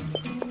city.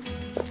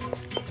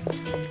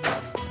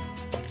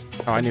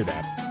 Oh, I knew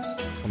that.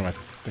 What am I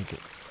thinking?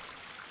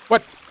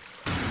 What?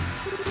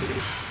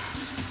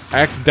 I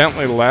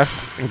accidentally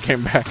left and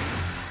came back.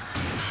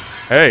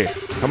 Hey,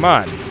 come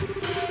on.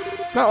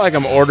 It's not like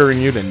I'm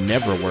ordering you to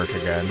never work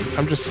again.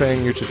 I'm just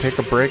saying you should take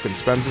a break and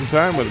spend some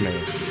time with me.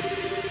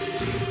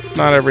 It's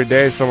not every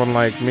day someone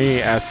like me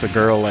asks a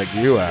girl like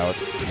you out.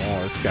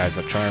 Oh, this guy's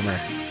a charmer.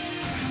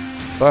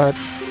 But,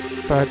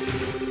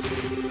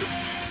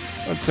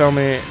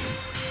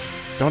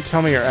 don't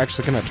tell me you're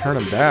actually gonna turn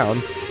him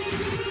down.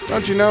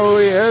 Don't you know who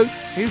he is?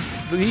 He's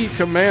the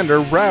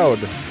Commander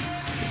Raud, the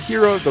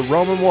hero of the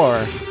Roman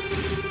War.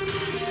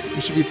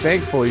 You should be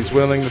thankful he's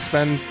willing to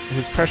spend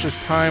his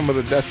precious time with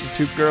a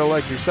destitute girl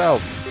like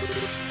yourself.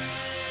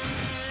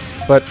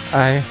 But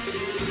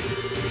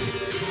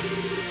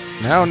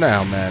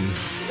Now, man.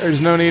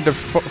 There's no need to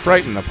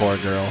frighten the poor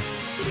girl.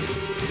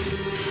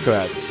 Look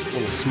at that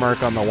little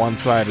smirk on the one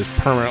side is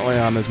permanently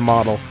on his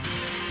model.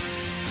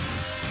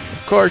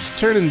 Of course,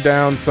 turning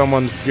down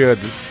someone's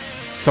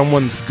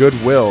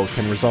goodwill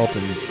can result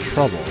in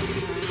trouble,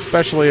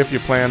 especially if you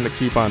plan to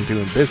keep on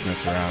doing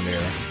business around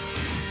here.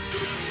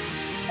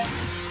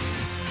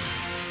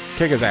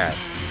 Kick his ass.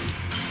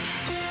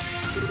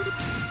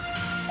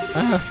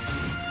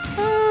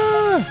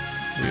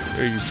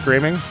 Are you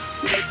screaming?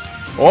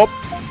 Oh!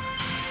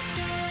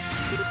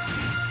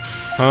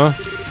 Huh?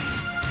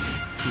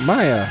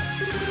 Maya!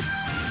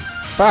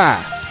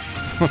 Bah!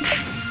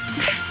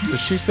 Does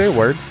she say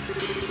words?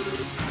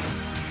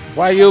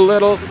 Why, you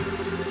little...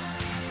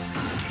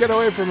 Get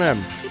away from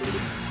him!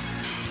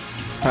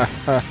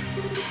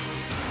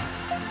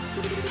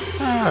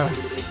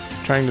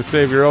 Trying to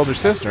save your older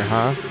sister,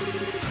 huh?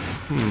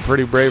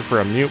 Pretty brave for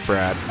a mute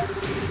brat.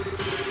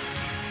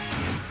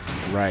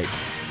 Right.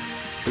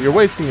 But you're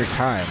wasting your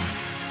time.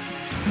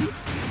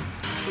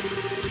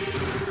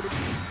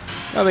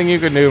 Nothing you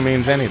can do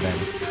means anything.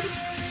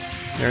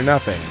 You're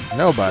nothing.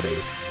 Nobody.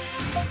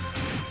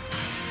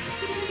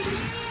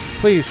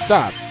 Please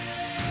stop.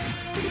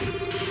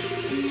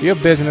 If you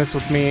have business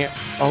with me,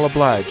 I'll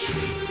oblige.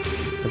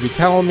 If you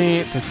tell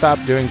me to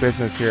stop doing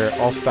business here,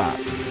 I'll stop.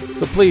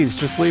 So please,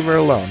 just leave her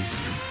alone.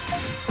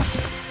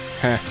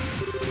 Heh.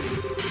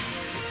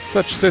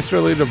 Such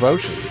sisterly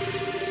devotion.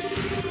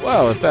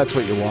 Well, if that's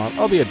what you want,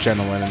 I'll be a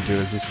gentleman and do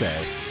as you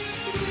say.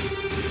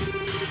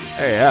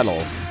 Hey,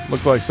 Adol.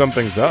 Looks like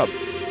something's up.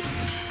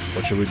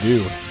 What should we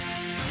do?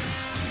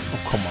 Oh,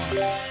 come on.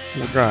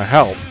 We're gonna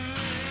help.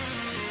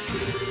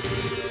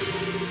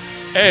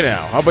 Hey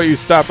now, how about you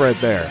stop right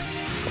there?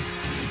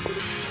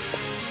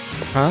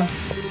 Huh?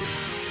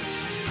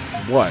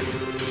 What?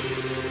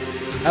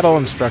 Adol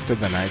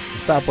instructed the knights to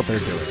stop what they're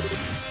doing.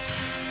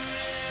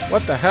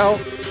 What the hell?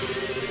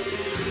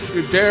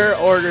 You dare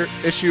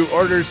issue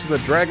orders to the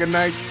Dragon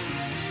Knights?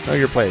 Know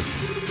your place.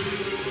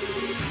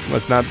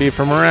 Must not be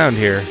from around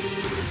here.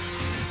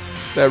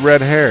 That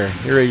red hair.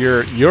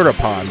 You're a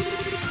Europon.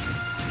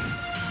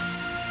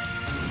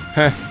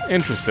 Heh,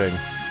 interesting.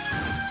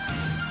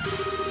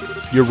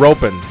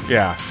 Europan,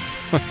 yeah.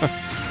 What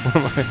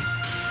am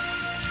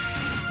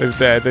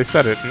I? They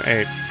said it in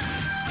 8.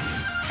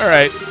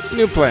 Alright,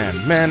 new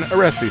plan. Men,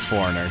 arrest these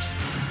foreigners.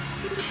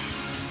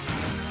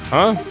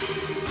 Huh?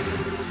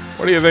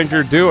 What do you think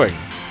you're doing?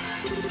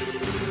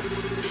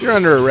 You're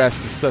under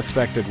arrest as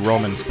suspected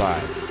Roman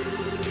spies.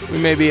 We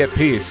may be at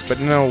peace, but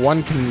no,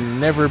 one can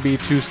never be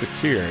too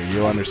secure,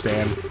 you'll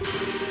understand.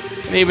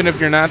 And even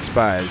if you're not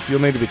spies, you'll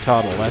need to be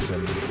taught a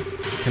lesson.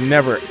 You can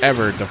never,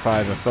 ever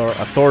defy the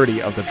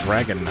authority of the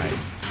Dragon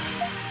Knights.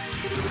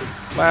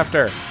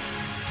 Laughter.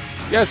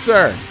 Yes,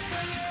 sir.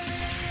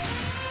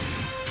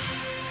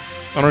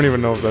 I don't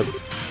even know if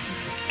that's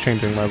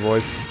changing my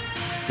voice.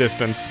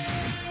 Distance.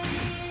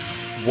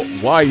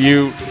 Why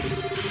you...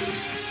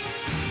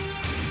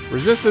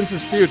 Resistance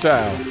is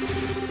futile.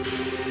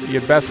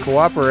 You'd best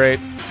cooperate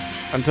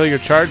until your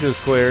charge is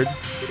cleared.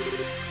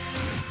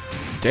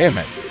 Damn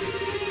it.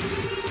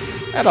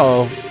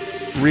 Adol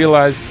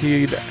realized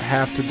he'd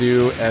have to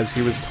do as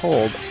he was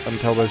told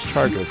until his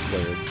charge was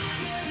cleared.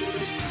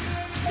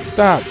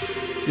 Stop.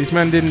 These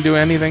men didn't do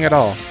anything at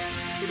all.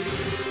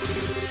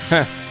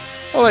 Heh.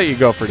 I'll let you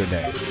go for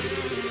today.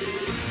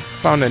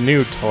 Found a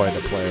new toy to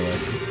play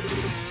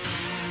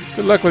with.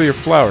 Good luck with your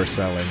flower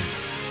selling.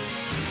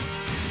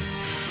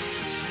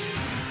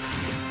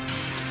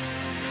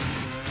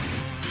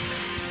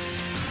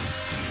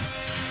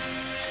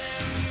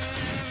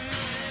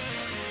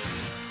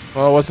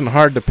 Well, it wasn't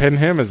hard to pin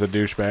him as a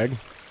douchebag.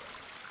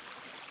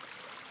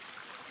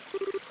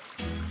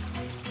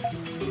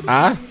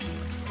 Ah?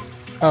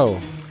 Oh.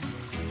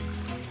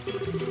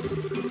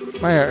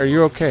 Maya, are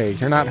you okay?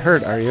 You're not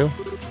hurt, are you?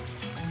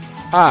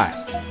 Ah.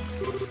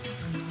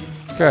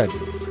 Good.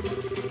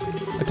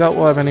 I doubt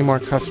we'll have any more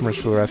customers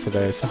for the rest of the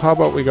day, so how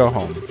about we go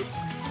home?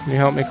 Can you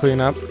help me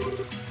clean up?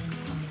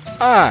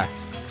 Ah!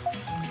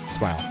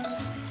 Smile.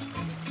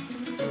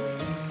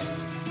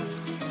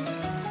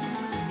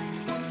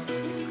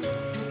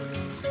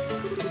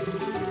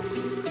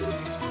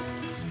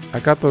 I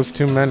got those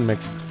two men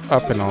mixed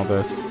up in all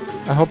this.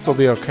 I hope they'll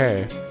be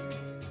okay.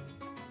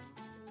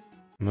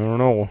 I don't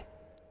know.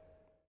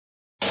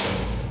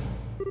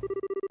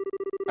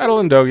 Adol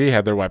and Dogi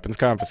had their weapons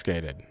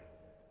confiscated.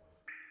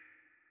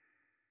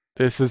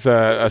 This is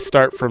a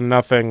start from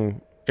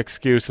nothing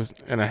excuse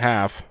and a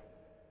half.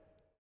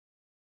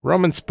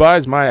 Roman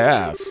spies my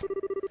ass.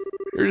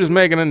 You're just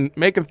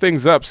making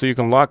things up so you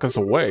can lock us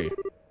away.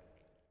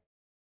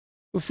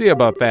 We'll see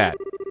about that.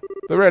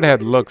 The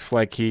redhead looks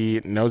like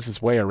he knows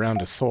his way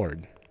around a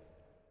sword.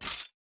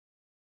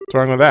 What's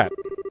wrong with that?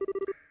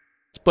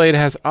 This blade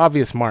has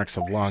obvious marks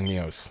of long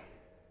use.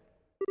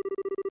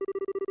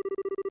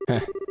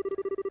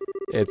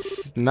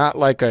 It's not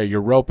like a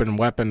European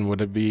weapon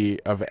would be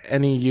of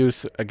any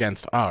use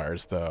against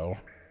ours, though.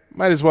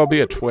 Might as well be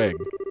a twig.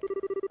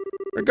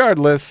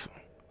 Regardless,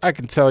 I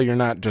can tell you're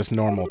not just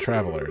normal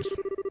travelers.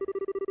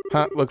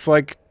 Huh, looks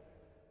like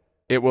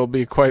it will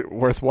be quite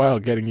worthwhile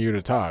getting you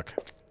to talk.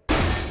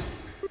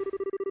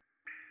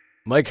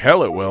 Like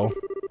hell it will.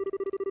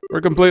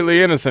 We're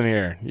completely innocent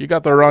here. You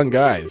got the wrong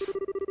guys.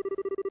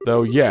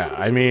 Though, yeah,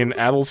 I mean,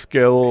 Adol's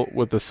skill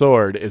with the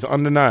sword is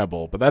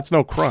undeniable, but that's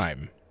no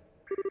crime.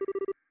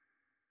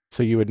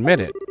 So you admit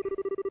it.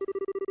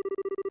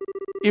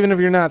 Even if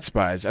you're not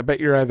spies, I bet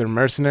you're either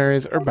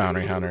mercenaries or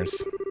bounty hunters.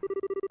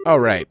 Oh,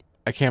 right.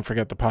 I can't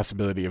forget the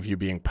possibility of you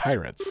being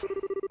pirates.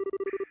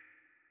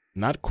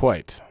 Not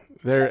quite.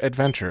 They're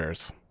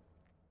adventurers.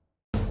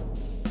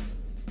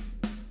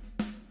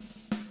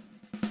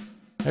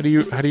 How do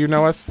you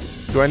know us?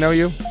 Do I know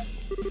you?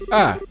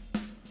 Ah.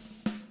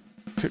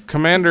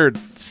 Commander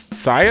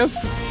Sias?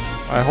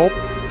 I hope?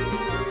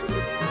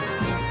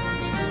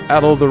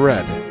 Adol the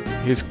Red.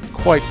 He's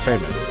quite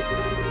famous.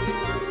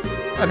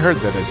 I'd heard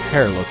that his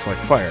hair looks like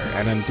fire,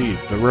 and indeed,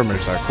 the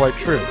rumors are quite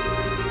true.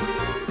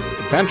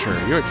 Adventurer,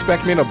 you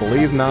expect me to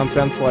believe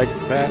nonsense like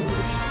that?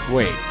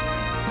 Wait.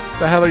 What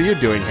the hell are you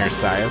doing here,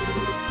 Sias?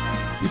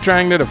 You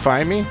trying to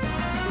defy me?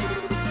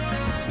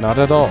 Not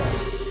at all.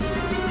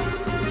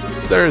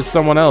 There is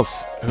someone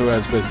else who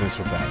has business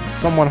with them.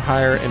 Someone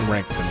higher in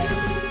rank than you.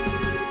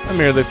 I'm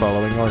merely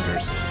following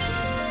orders.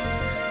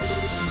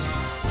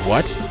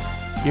 What?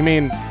 You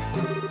mean...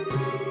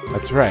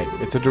 That's right.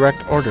 It's a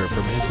direct order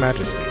from His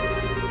Majesty.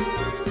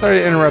 Sorry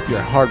to interrupt your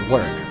hard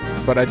work,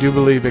 but I do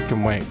believe it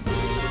can wait.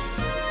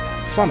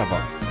 Son of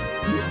a...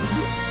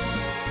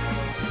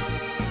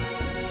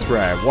 That's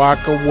right.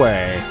 Walk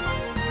away.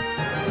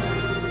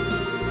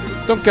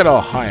 Don't get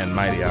all high and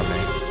mighty on me.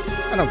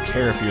 I don't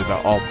care if you're the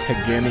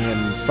Altago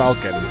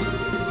Falcon.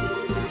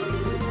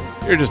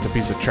 You're just a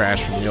piece of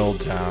trash from the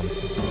old town.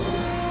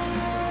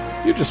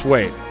 You just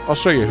wait. I'll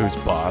show you who's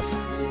boss.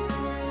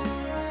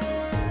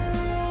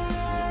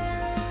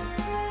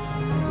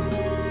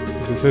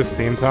 Is this his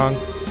theme song?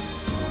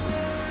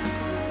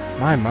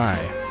 My.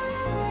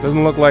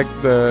 Doesn't look like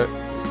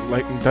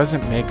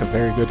doesn't make a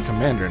very good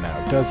commander now,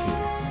 does he?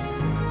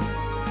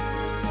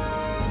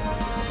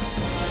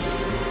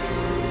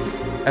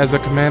 As a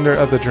commander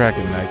of the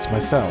Dragon Knights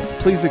myself,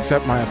 please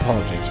accept my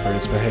apologies for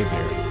his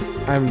behavior.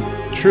 I'm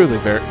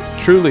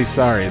truly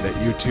sorry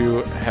that you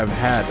two have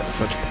had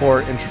such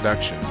poor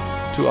introduction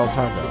to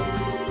Altago.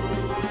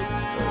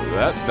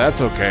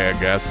 That's okay, I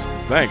guess.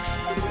 Thanks.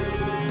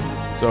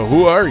 So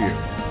who are you?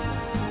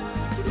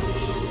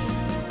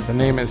 The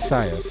name is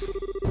Sias.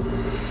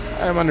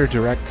 I am under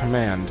direct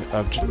command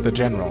of the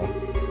General.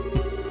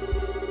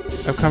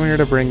 I've come here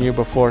to bring you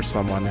before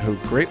someone who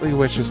greatly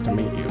wishes to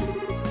meet you.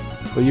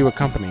 Will you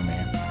accompany me?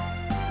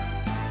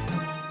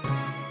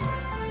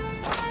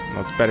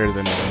 That's better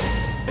than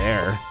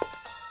there.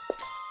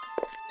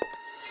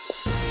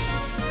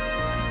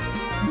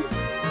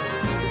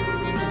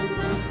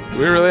 Do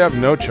we really have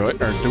no choice?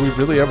 Or do we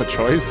really have a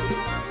choice?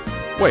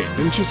 Wait,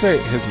 didn't you say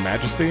His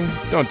Majesty?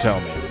 Don't tell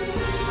me.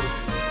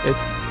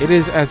 It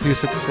is as you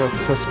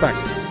suspect,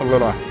 a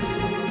little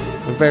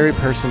the very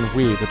person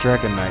we, the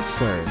Dragon Knights,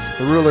 serve,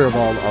 the ruler of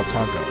all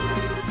Altago.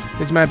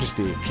 His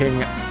Majesty,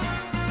 King...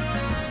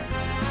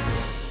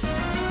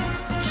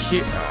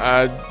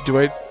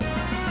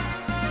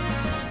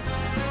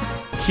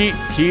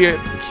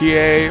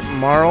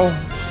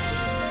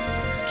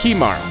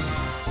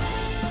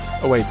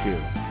 Keymarl awaits you.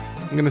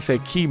 I'm gonna say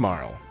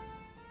Keymarl.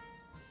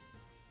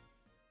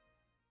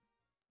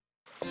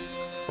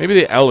 Maybe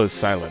the L is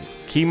silent.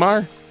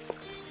 Keymar?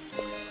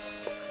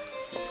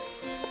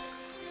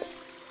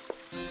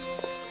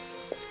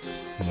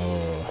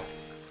 Oh.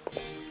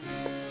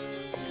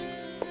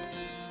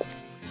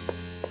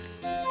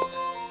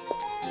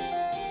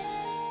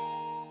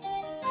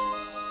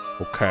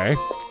 Okay.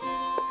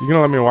 You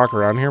gonna let me walk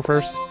around here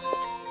first?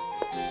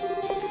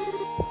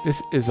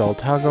 This is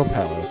Altago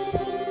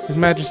Palace. His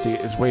Majesty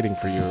is waiting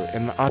for you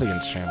in the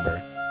audience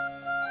chamber.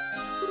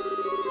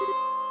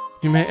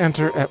 You may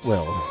enter at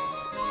will.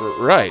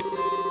 Right.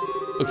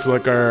 Looks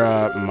like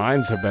our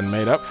minds have been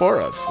made up for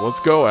us. Let's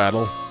go,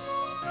 Adol.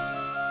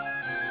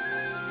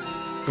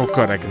 Oh,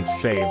 good, I can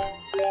save.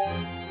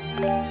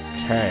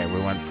 Okay,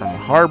 we went from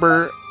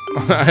harbor.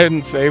 I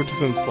hadn't saved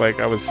since, like,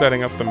 I was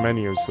setting up the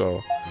menu, so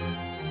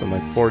it's been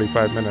like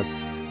 45 minutes.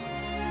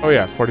 Oh,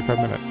 yeah, 45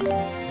 minutes.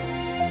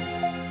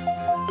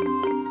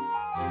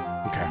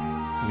 Okay,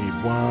 need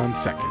 1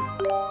 second.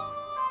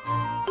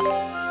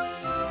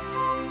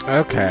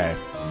 Okay.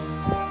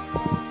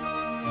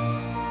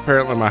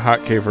 Apparently my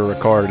hotkey for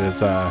record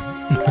is,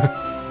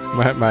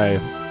 my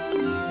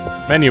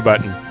menu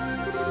button.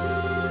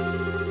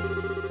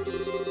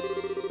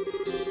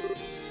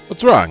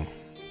 What's wrong?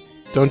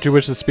 Don't you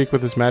wish to speak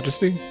with His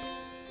Majesty?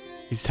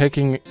 He's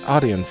taking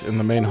audience in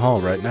the main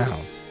hall right now.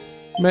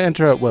 You may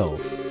enter at will.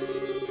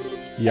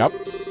 Yup.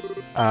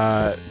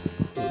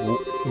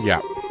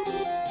 Yup.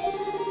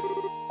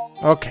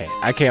 Okay,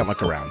 I can't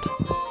look around.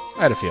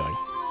 I had a feeling.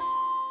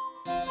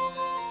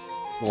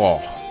 Whoa.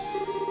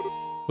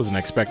 Wasn't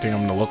expecting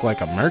him to look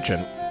like a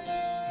merchant.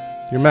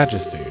 Your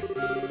Majesty,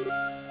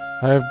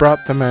 I have brought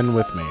the men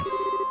with me.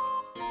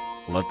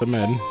 Let them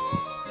in.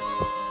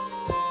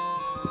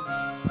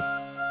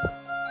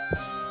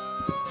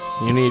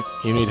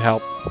 You need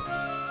help.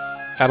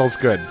 Adol's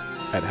good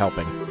at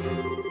helping.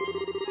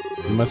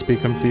 You must be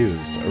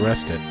confused,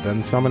 arrested,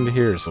 then summoned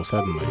here so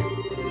suddenly.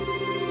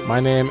 My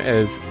name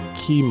is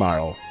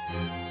Keymarl.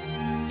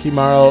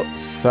 Keymarl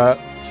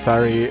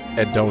Sari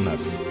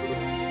Edonis.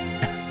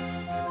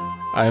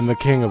 I am the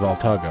king of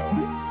Altago.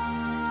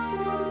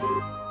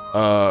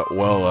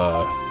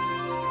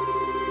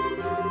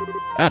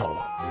 Adol,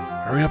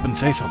 hurry up and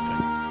say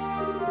something.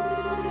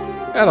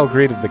 Adol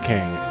greeted the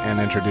king and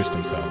introduced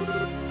himself.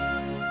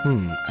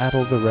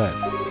 Adol the Red.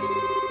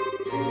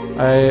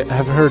 I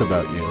have heard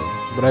about you,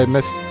 but I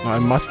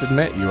must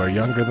admit you are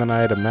younger than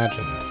I had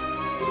imagined.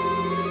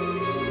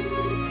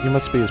 You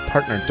must be his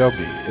partner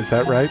Dogi, is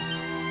that right?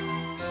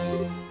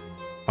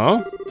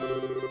 Huh?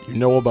 You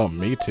know about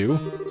me too?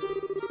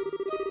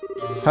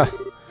 Ha!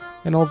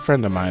 An old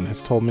friend of mine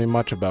has told me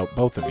much about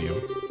both of you.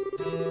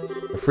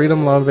 A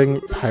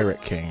freedom-loving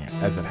pirate king,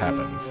 as it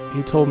happens.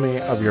 He told me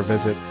of your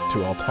visit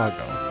to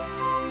Altago.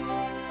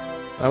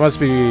 That must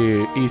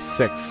be East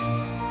 6.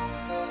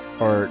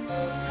 Or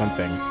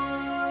something.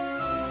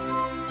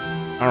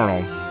 I don't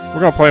know.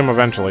 We're gonna play him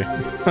eventually.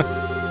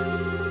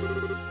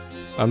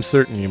 I'm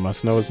certain you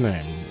must know his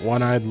name.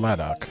 One-Eyed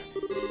Ladok.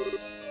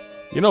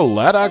 You know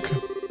Ladok?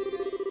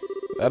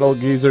 That old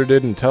geezer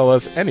didn't tell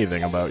us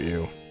anything about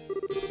you.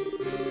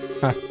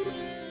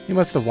 He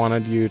must have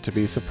wanted you to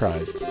be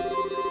surprised.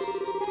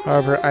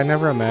 However, I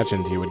never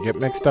imagined you would get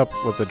mixed up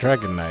with the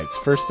Dragon Knights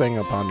first thing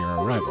upon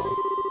your arrival.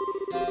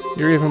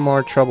 You're even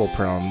more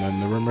trouble-prone than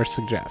the rumors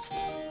suggest.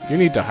 You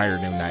need to hire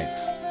new knights.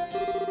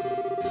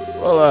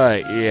 Well,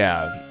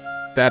 yeah,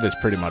 that is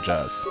pretty much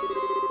us.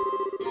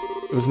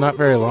 It was not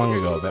very long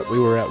ago that we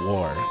were at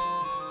war.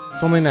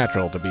 It's only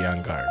natural to be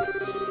on guard.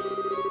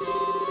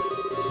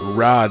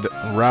 Raud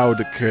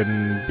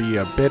can be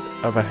a bit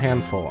of a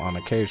handful on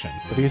occasion,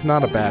 but he's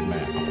not a bad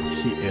man.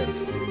 He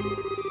is.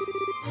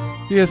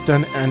 If he has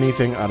done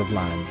anything out of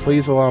line,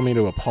 please allow me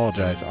to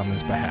apologize on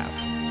his behalf.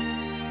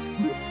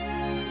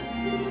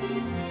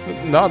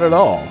 Not at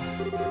all.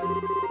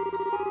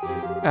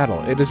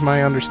 Adol, it is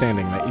my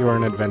understanding that you are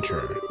an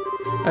adventurer.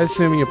 I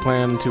assume you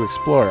plan to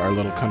explore our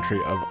little country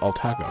of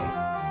Altago.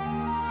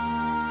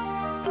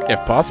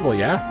 If possible,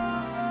 yeah.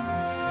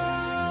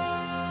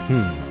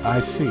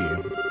 I see.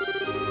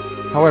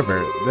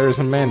 However, there is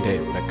a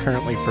mandate that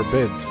currently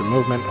forbids the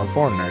movement of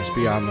foreigners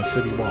beyond the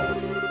city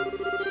walls.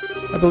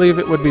 I believe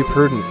it would be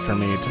prudent for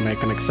me to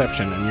make an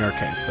exception in your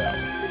case, though.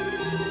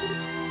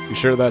 You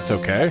sure that's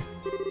okay?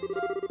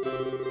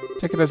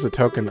 Take it as a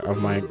token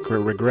of my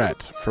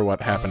regret for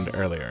what happened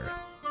earlier.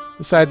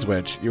 Besides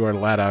which, you are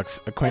Ladok's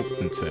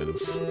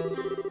acquaintances.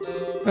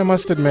 I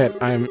must admit,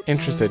 I am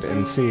interested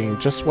in seeing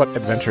just what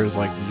adventurers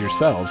like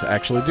yourselves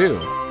actually do.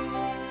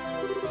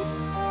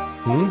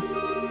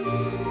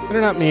 I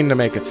do not mean to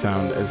make it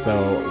sound as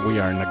though we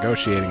are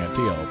negotiating a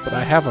deal, but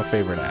I have a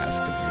favor to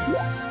ask of you.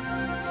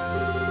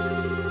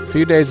 A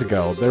few days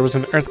ago, there was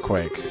an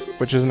earthquake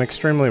which is an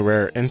extremely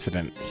rare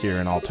incident here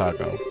in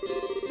Altago.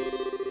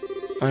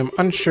 I'm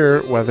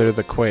unsure whether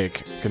the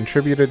quake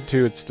contributed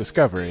to its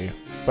discovery,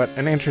 but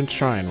an ancient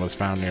shrine was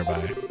found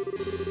nearby.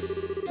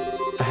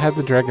 I had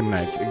the Dragon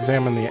Knights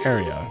examine the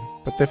area,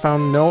 but they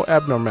found no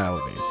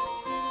abnormalities.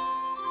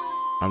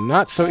 I'm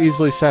not so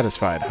easily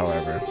satisfied,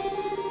 however.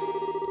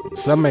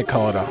 Some may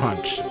call it a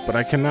hunch, but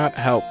I cannot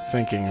help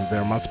thinking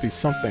there must be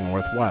something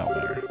worthwhile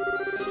there.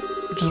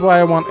 Which is why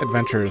I want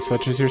adventurers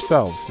such as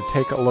yourselves to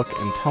take a look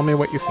and tell me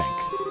what you think.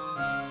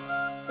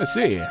 I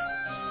see.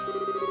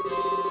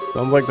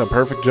 Sounds like the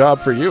perfect job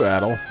for you,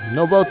 Adol.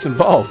 No boats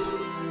involved.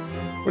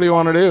 What do you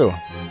want to do?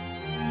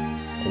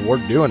 Well,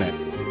 we're doing it.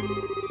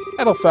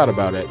 Adol thought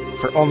about it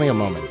for only a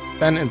moment,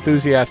 then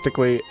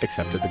enthusiastically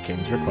accepted the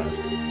king's request.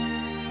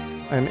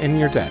 I am in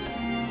your debt.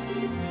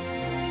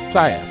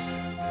 Sias.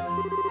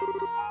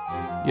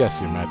 Yes,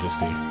 your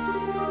majesty.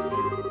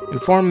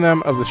 Inform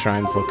them of the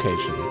shrine's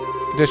location.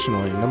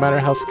 Additionally, no matter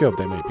how skilled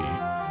they may be,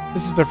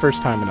 this is their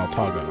first time in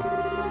Altago.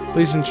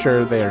 Please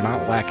ensure they are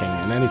not lacking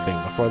in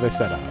anything before they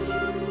set off.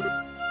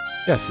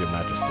 Yes, your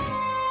majesty.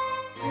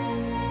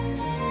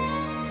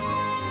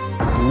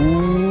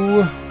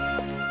 Ooh.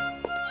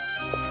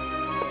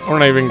 We're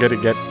not even going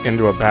to get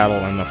into a battle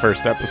in the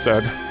first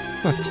episode.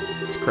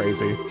 That's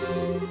crazy.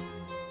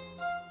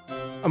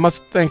 I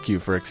must thank you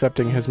for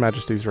accepting His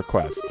Majesty's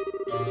request.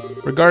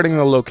 Regarding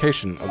the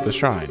location of the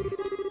shrine,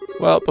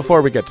 well,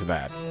 before we get to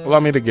that, allow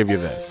me to give you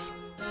this.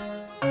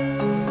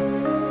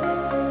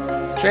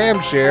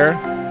 Shamshir!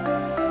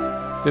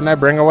 Didn't I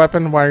bring a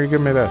weapon? Why are you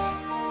giving me this?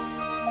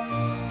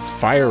 It's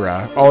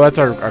Fire. Oh, that's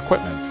our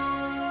equipment.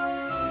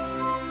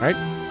 Right?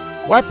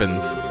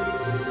 Weapons?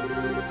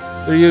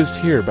 They're used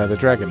here by the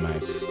Dragon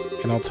Knights.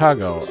 In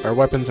Altago, our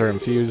weapons are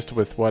infused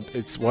with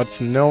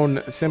what's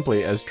known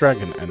simply as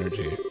dragon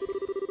energy.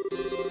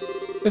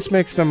 This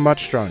makes them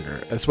much stronger,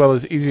 as well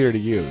as easier to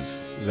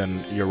use than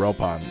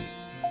Europon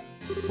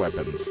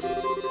weapons.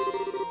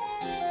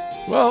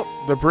 Well,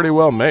 they're pretty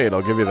well made,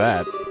 I'll give you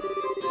that.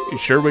 You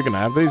sure we can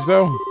have these,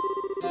 though?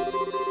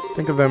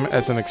 Think of them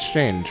as an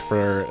exchange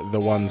for the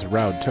ones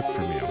Raud took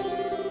from you.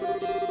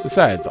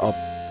 Besides,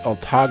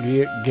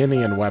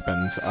 Altagian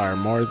weapons are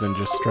more than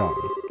just strong.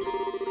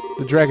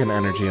 The dragon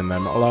energy in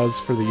them allows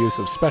for the use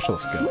of special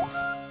skills.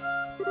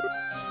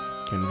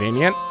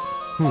 Convenient?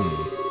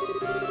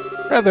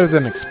 Rather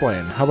than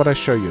explain, how about I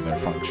show you their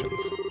functions?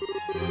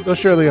 You'll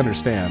surely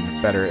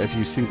understand better if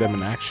you see them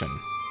in action.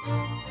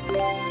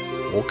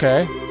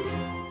 Okay.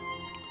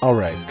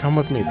 Alright, come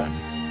with me then.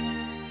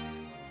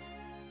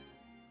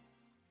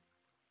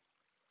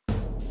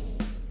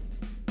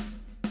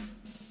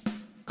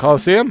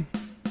 Colosseum?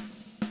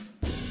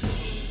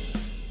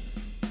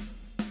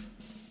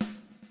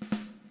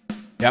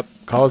 Yep,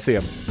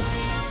 Colosseum.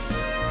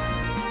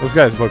 Those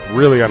guys look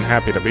really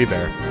unhappy to be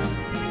there.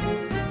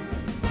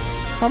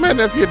 Come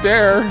in if you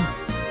dare.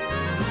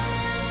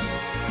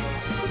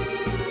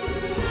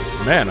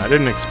 Man, I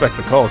didn't expect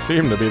the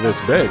Colosseum to be this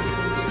big.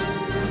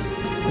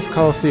 This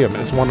Colosseum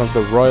is one of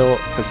the royal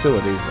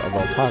facilities of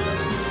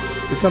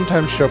Altago. We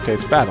sometimes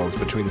showcase battles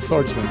between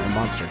swordsmen and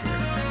monster here,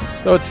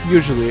 though it's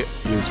usually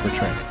used for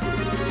training.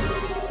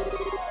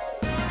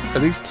 Are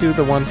these two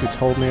the ones you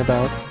told me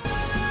about?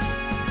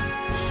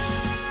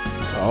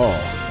 Oh.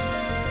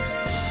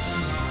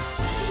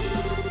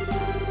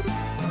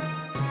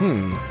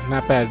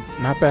 Not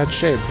bad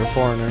shade for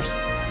foreigners.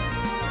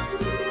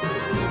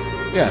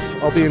 Yes,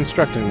 I'll be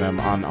instructing them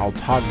on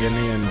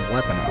Altagian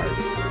weapon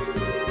arts.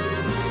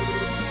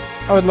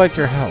 I would like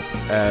your help,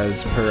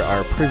 as per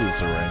our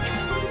previous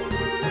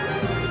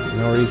arrangement.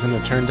 No reason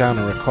to turn down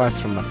a request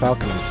from the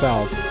Falcon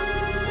himself.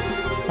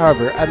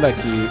 However, I'd like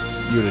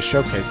you to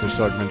showcase your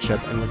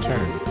swordsmanship in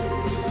return.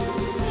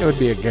 It would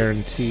be a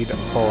guaranteed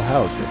full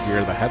house if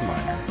you're the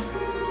headliner.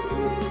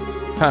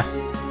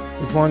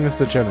 As long as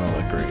the general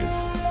agrees.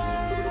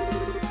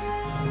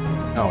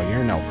 Oh,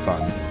 you're no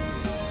fun.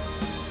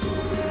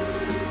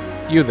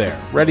 You there,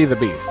 ready the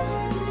beasts.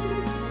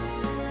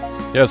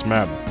 Yes,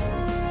 ma'am.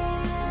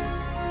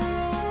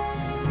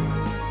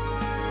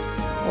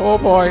 Oh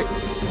boy.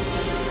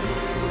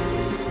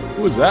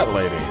 Who is that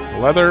lady?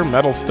 Leather,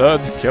 metal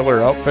studs,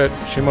 killer outfit.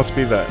 She must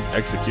be the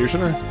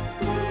executioner?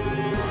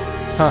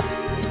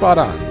 Spot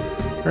on.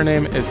 Her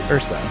name is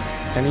Ursa,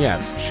 and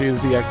yes, she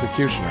is the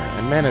executioner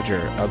and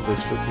manager of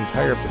this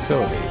entire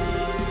facility.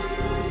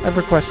 I've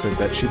requested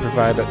that she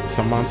provide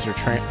some monster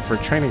for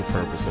training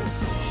purposes.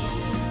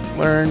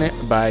 Learn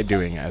by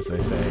doing, as they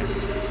say.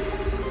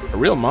 A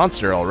real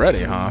monster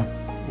already, huh?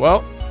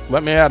 Well,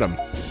 let me at him.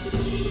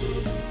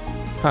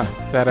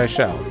 That I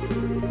shall.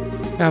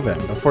 Now then,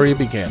 before you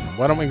begin,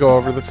 why don't we go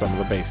over some of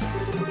the basics.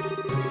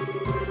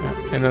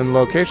 And in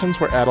locations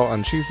where Adol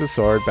unsheathes the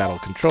sword, battle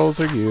controls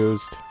are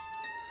used.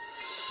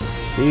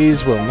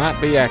 These will not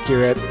be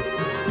accurate.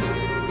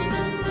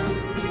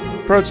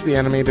 Approach the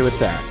enemy to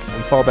attack,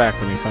 and fall back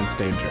when you sense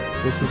danger.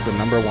 This is the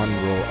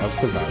 #1 rule of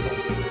survival.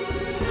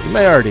 You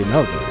may already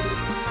know this,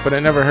 but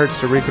it never hurts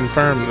to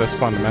reconfirm this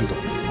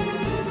fundamentals.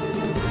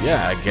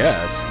 Yeah, I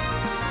guess.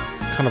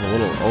 Kind of a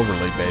little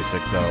overly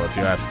basic, though, if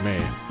you ask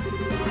me.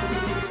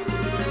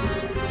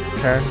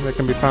 Okay, they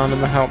can be found in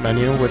the help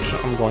menu, which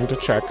I'm going to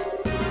check.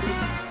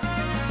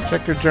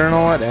 Check your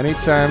journal at any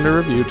time to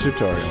review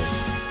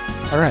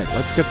tutorials. Alright,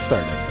 let's get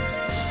started.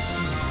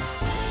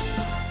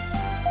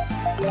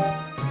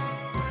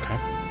 Okay.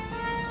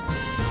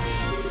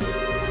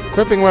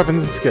 Equipping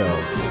weapons and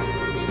skills.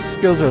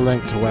 Skills are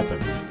linked to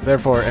weapons.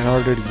 Therefore, in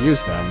order to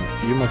use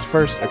them, you must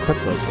first equip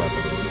those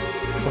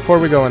weapons. Before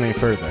we go any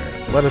further,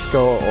 let us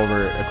go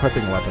over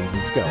equipping weapons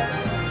and skills.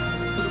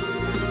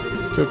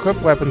 To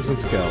equip weapons and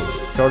skills,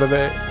 go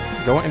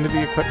into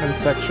the equipment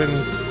section.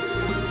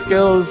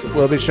 Skills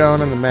will be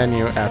shown in the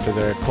menu after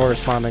their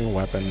corresponding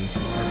weapons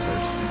are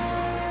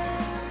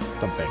first.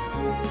 Something.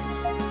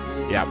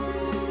 Yep.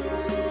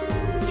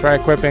 Try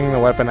equipping the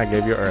weapon I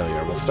gave you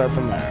earlier. We'll start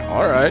from there.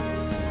 Alright.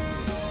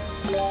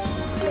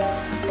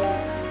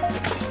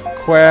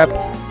 Equip.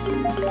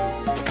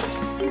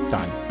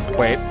 Done.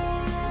 Wait.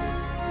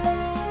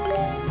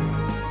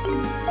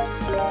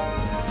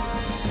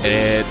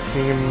 It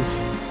seems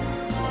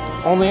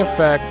only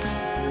affects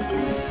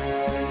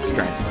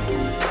strength.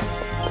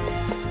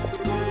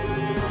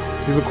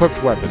 You've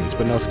equipped weapons,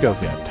 but no skills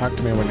yet. Talk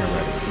to me when you're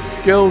ready.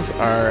 Skills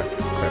are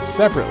equipped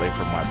separately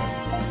from weapons.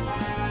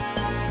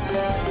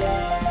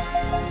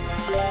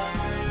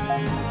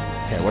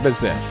 Okay, what is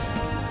this?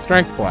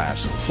 Strength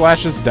Blast.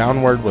 Slashes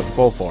downward with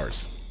full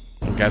force.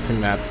 I'm guessing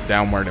that's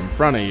downward in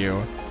front of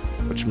you,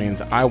 which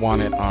means I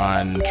want it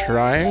on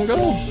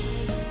triangle?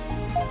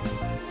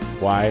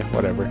 Y,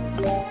 whatever.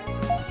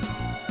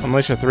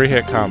 Unleash a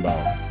 3-hit combo.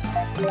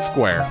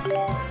 Square.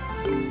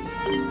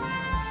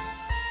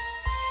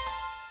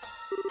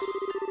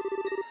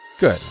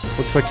 Good.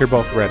 Looks like you're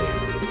both ready.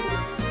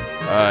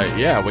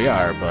 Yeah, we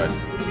are, but...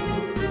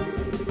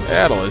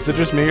 Adol, is it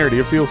just me, or do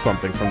you feel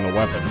something from the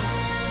weapon?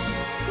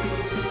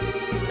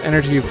 The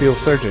energy you feel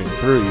surging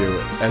through you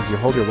as you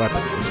hold your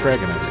weapon is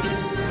dragon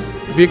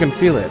energy. If you can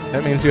feel it,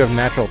 that means you have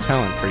natural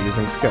talent for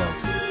using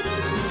skills.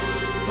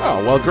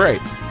 Oh, well,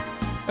 great.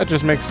 That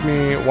just makes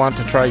me want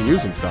to try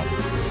using some.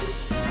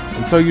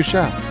 And so you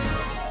shall.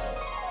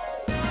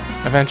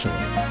 Eventually.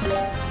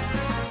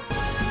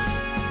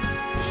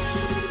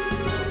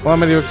 Allow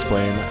me to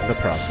explain the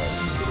process.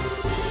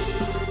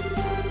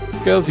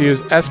 Skills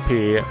use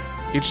SP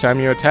each time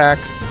you attack,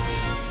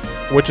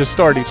 which is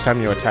stored each time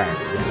you attack,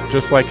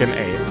 just like an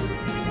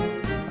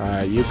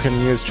 8. You can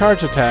use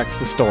charge attacks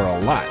to store a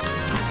lot.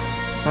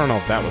 I don't know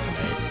if that was an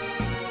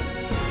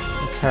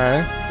 8.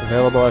 Okay,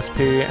 available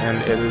SP, and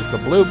it is the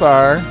blue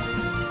bar.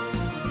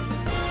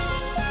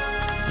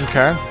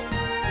 Okay.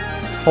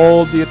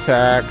 Hold the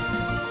attack.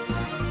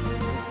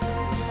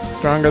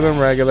 Stronger than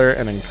regular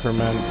and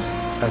increment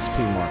SP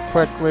more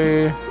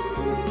quickly.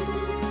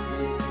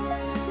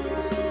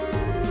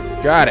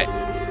 Got it.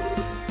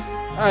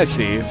 I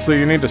see. So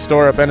you need to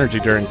store up energy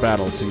during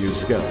battle to use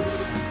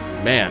skills.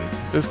 Man,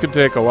 this could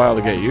take a while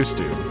to get used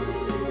to.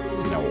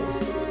 No.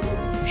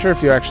 I'm sure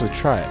if you actually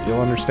try it,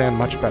 you'll understand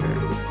much better.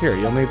 Here,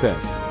 you'll need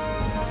this.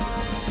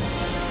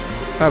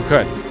 Oh,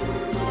 good.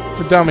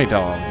 It's a dummy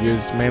doll,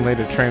 used mainly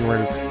to train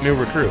new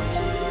recruits.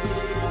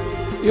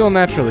 You'll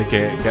naturally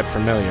get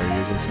familiar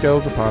using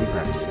skills upon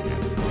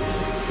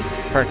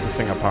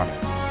practicing upon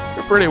it.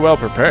 You're pretty well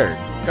prepared.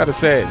 Gotta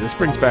say, this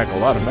brings back a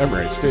lot of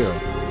memories, too.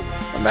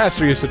 My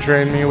master used to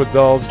train me with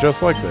dolls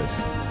just like this.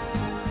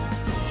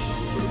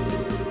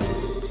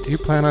 Do you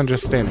plan on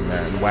just standing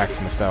there and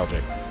wax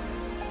nostalgic?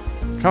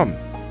 Come,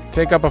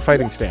 take up a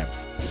fighting stance.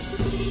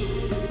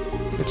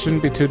 It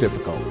shouldn't be too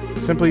difficult.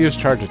 Simply use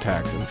charge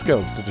attacks and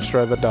skills to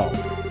destroy the doll.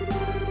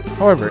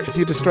 However, if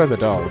you destroy the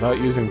doll without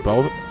using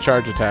both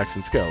charge attacks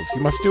and skills,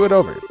 you must do it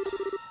over.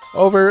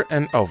 Over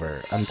and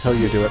over until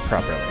you do it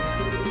properly.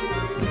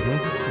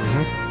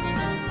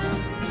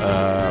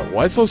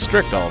 Why so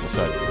strict all of a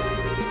sudden?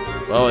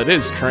 Well, it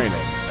is training,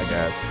 I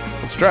guess.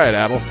 Let's try it,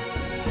 Adol.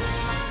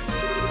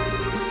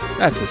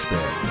 That's the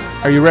spirit.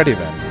 Are you ready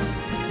then?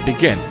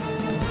 Begin.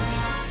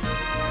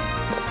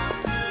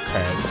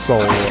 Okay, so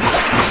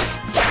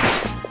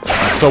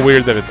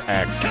weird that it's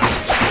X.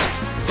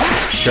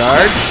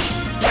 Charge.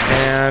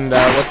 And,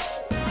 what's...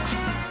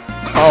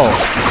 Oh,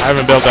 I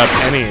haven't built up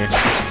any...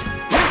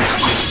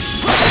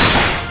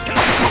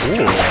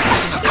 Ooh.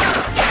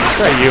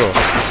 Try you.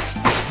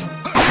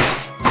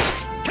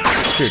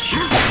 Dude, you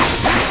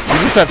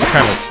just have to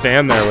kind of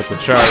stand there with the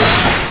charge.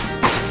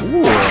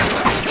 Ooh.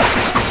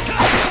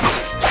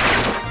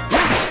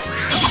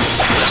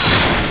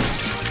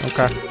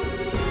 Okay.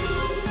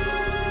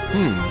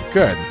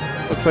 Good.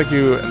 Looks like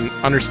you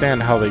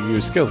understand how they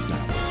use skills now.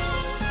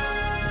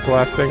 What's the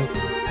last thing?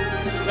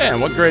 Man,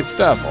 what great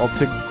stuff.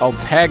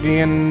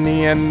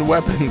 Altagian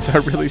weapons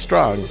are really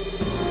strong.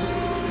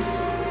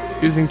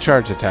 Using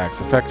charge attacks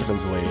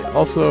effectively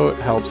also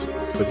helps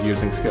with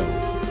using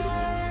skills.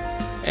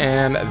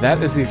 And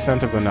that is the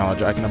extent of the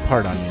knowledge I can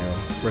impart on you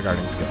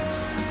regarding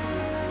skills.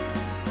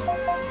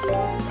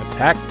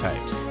 Attack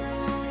types.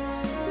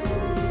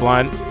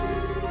 Blunt,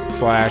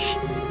 slash.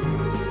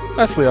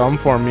 Lastly, I'll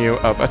inform you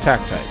of attack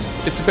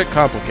types. It's a bit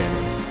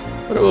complicated,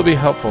 but it will be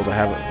helpful to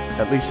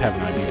at least have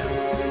an idea.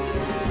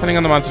 Depending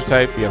on the monster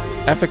type, the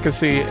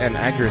efficacy and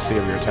accuracy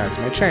of your attacks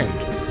may change.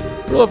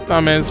 Rule of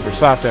thumb is, for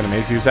soft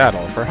enemies, use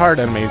Adol. For hard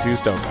enemies, use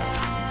Dogi.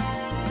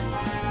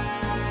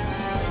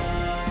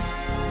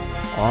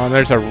 Oh, and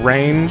there's a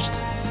ranged,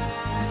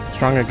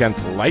 strong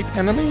against light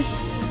enemies?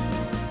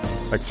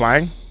 Like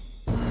flying?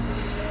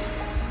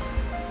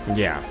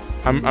 Yeah,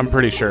 I'm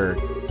pretty sure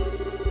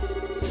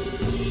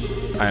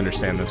I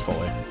understand this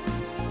fully.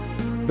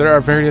 There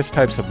are various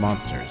types of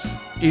monsters,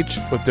 each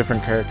with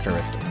different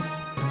characteristics.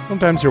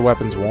 Sometimes your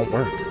weapons won't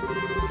work.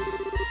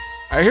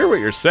 I hear what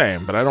you're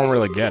saying, but I don't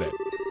really get it.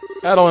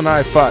 Adol and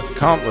I fought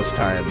countless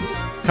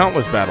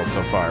battles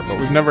so far, but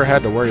we've never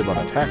had to worry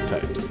about attack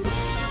types.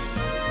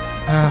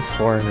 Ah,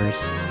 foreigners.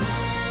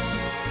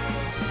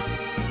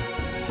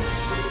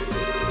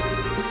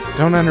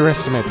 Don't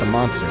underestimate the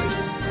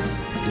monsters,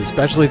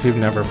 especially if you've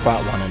never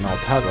fought one in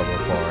Altago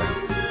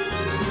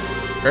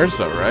before.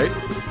 Ursa, right?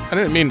 I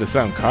didn't mean to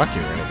sound cocky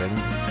or anything.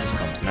 It just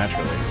comes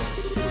naturally.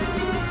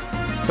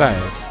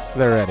 Besides,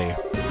 they're ready.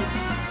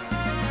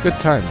 Good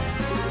timing.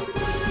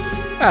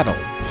 Adol,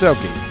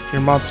 Dogi,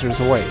 your monsters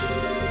await.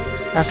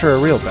 After a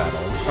real battle,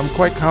 I'm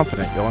quite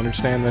confident you'll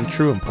understand the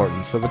true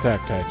importance of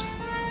attack types.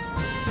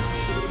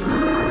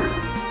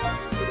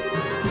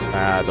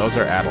 Those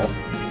are Adol.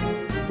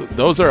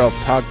 Those are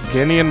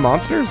Altaginian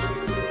monsters?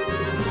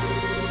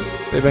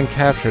 They've been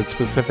captured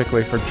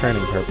specifically for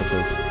training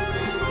purposes.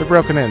 They're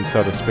broken in,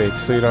 so to speak,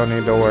 so you don't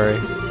need to worry.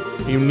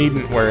 You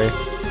needn't worry.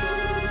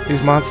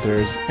 These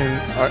monsters,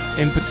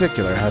 in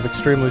particular, have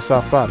extremely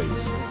soft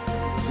bodies,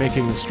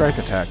 making strike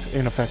attacks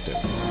ineffective.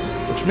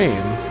 Which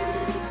means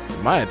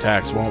my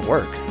attacks won't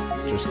work.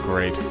 Just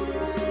great.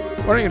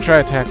 Why don't you try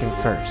attacking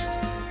first?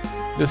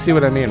 You'll see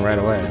what I mean right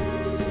away.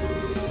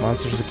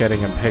 Monsters are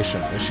getting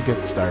impatient. We should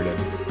get started.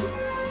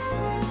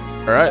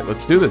 Alright,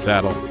 let's do this,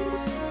 Adol.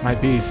 My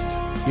beasts,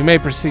 you may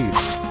proceed.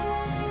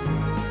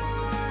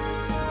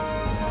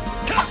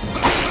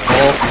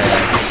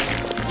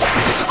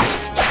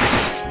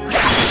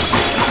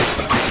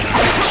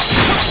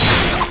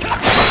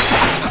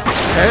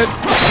 It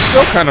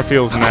still kind of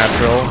feels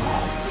natural.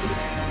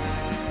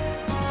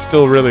 It's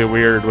still really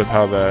weird with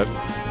how the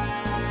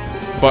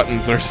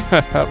buttons are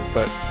set up,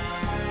 but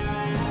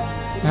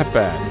not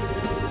bad.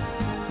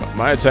 But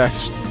my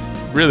attacks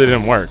really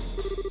didn't work.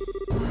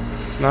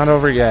 Not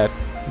over yet.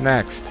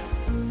 Next.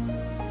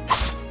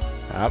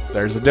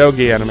 There's a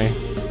Dogi enemy.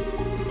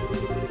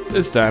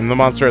 This time, the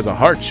monster has a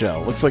heart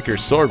shell. Looks like your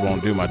sword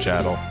won't do much,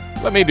 Adol.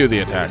 Let me do the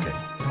attacking.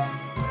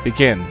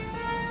 Begin.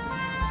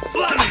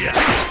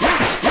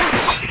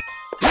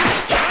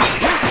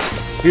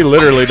 He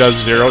literally does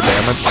 0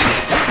 damage.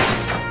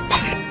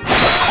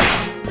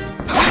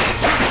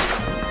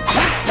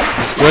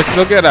 Do I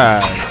still get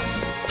a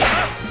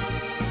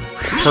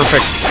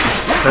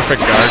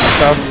perfect guard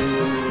stuff?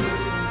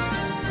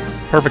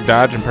 Perfect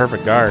dodge and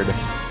perfect guard.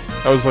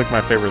 That was like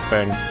my favorite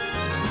thing.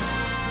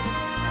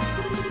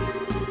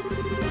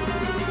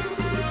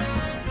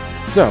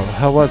 So,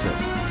 how was it?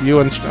 Do you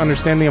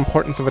understand the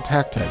importance of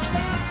attack types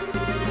now?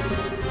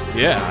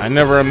 Yeah, I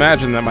never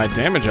imagined that my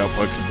damage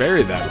output could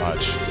vary that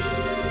much.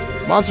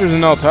 Monsters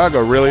in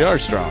Altago really are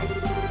strong.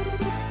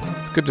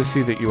 It's good to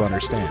see that you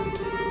understand.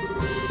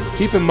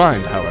 Keep in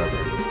mind, however,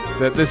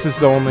 that this is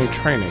the only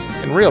training.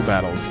 In real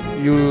battles,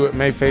 you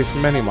may face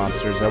many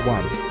monsters at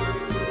once.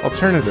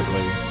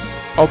 Alternatively,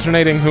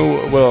 alternating who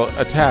will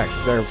attack,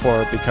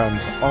 therefore,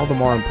 becomes all the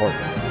more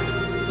important.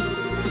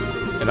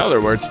 In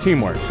other words,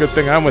 teamwork. Good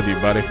thing I'm with you,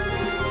 buddy.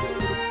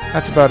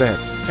 That's about it.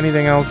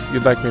 Anything else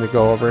you'd like me to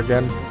go over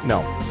again?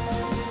 No.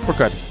 We're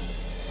good.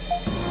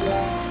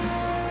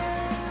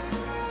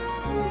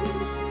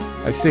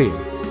 I see.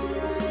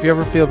 If you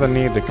ever feel the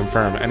need to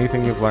confirm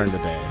anything you've learned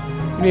today,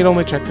 you need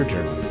only check your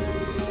journal.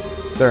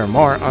 There are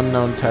more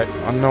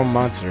unknown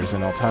monsters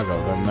in Altago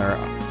than there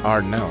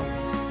are known,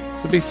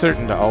 so be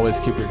certain to always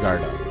keep your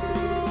guard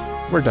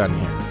up. We're done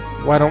here.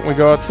 Why don't we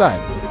go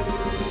outside?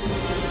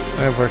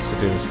 I have work to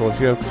do, so if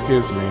you'll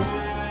excuse me.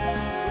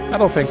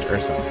 Adol thanked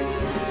Ursa.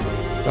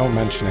 Don't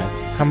mention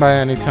it. Come by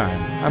any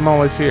time. I'm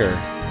always here,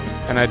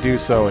 and I do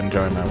so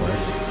enjoy my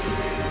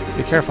work.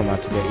 Be careful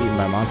not to get eaten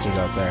by monsters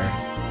out there,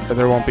 or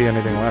there won't be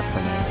anything left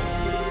for me.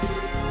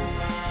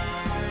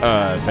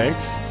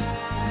 Thanks?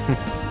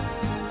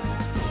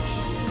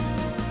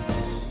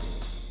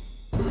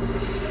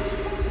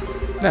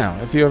 Now,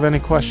 if you have any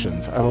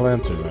questions, I will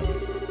answer them.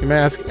 You may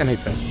ask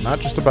anything, not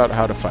just about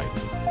how to fight.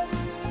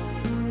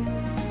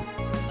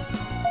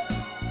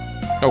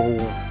 Oh.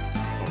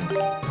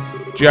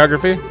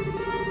 Geography?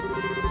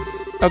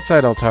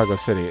 Outside Altago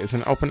City is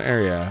an open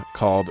area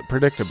called,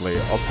 predictably,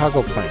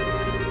 Altago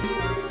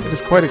Plains. It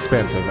is quite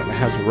expansive and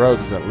has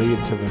roads that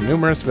lead to the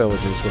numerous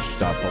villages which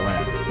dot the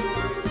land.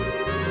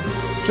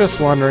 Just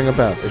wandering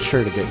about is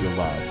sure to get you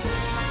lost,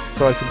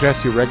 so I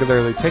suggest you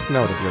regularly take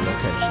note of your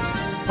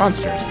location.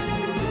 Monsters.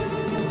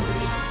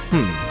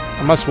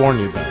 I must warn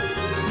you though.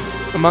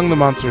 Among the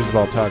monsters of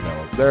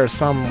Altago, there are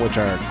some which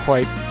are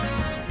quite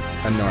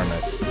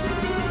enormous.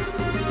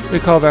 We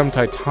call them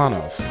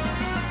Titanos.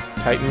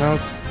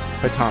 Titanos?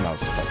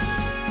 Titanos.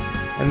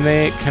 And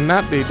they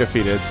cannot be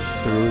defeated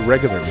through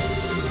regular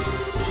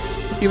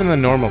means. Even the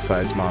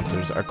normal-sized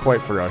monsters are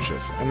quite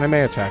ferocious, and they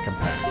may attack in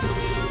packs.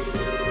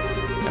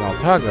 In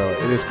Altago,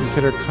 it is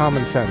considered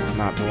common sense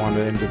not to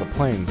wander into the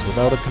plains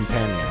without a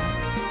companion.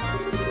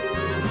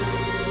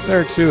 There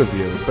are 2 of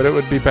you, but it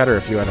would be better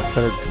if you had a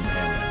 3rd companion.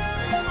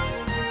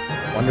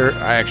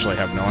 I actually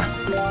have no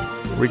idea.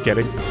 Are we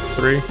getting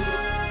 3?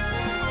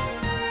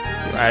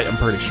 I'm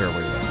pretty sure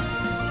we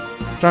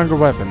will. Stronger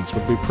weapons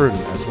would be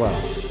prudent as well.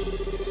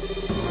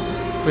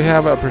 We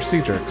have a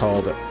procedure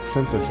called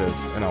synthesis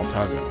in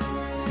Altago.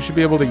 You should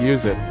be able to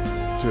use it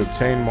to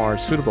obtain more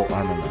suitable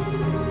armaments.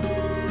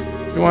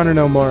 If you want to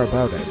know more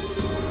about it,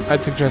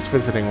 I'd suggest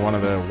visiting one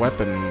of the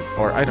weapon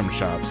or item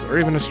shops, or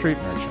even a street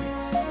merchant.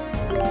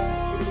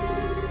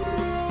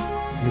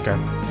 Okay,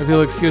 if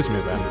you'll excuse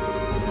me then.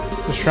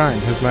 The shrine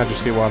His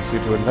Majesty wants you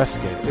to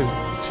investigate is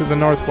to the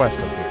northwest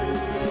of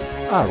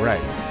here. Ah,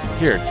 right.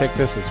 Here, take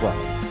this as well.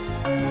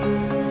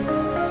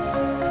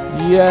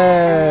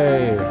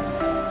 Yay!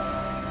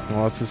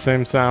 Well, it's the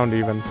same sound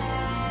even.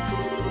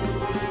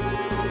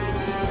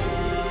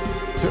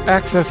 To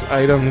access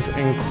items,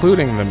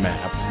 including the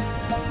map,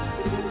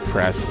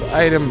 press the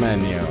item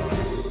menu.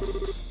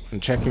 When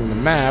checking the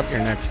map, your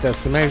next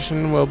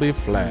destination will be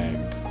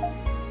flagged.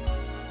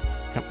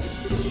 Yep.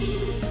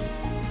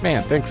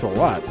 Man, thanks a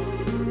lot.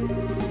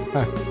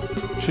 Huh.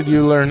 Should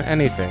you learn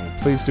anything,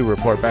 please do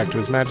report back to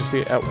His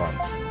Majesty at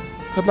once.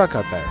 Good luck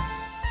out there.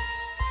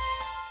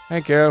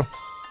 Thank you.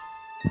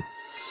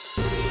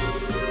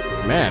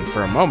 Man,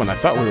 for a moment I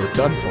thought we were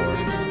done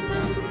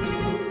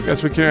for.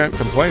 Guess we can't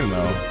complain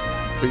though.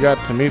 We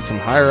got to meet some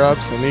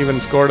higher-ups and even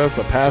scored us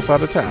a pass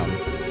out of town.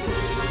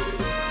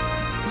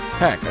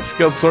 Heck, a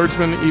skilled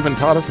swordsman even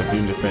taught us a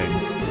few new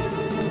things.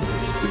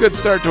 It's a good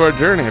start to our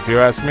journey if you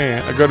ask me.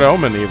 A good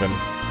omen even.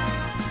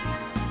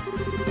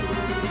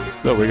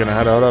 So we're gonna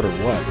head out or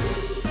what?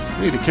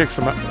 We need to kick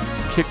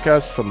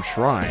us some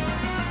shrine.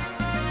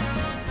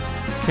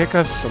 Kick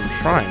us some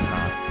shrine,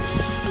 huh?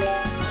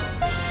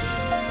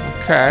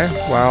 Okay,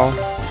 well,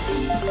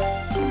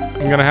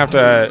 I'm gonna have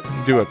to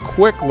do a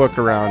quick look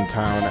around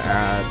town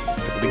at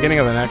the beginning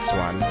of the next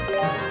one,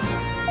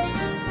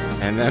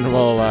 and then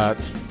we'll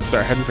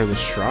start heading for the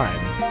shrine.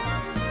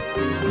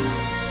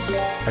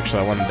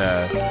 Actually, I wanted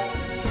to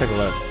take a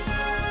look.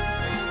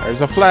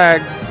 There's a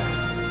flag.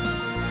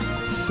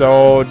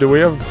 So do we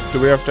have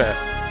to?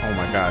 Oh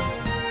my God!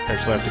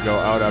 Actually, have to go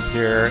out up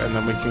here, and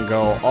then we can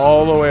go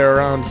all the way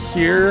around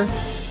here.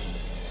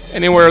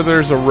 Anywhere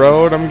there's a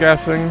road, I'm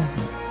guessing.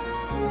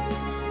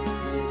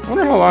 I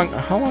wonder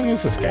how long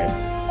is this game?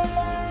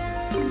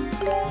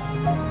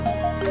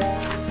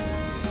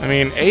 I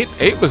mean,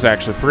 8 was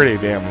actually pretty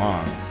damn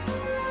long.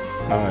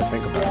 Now that I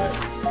think about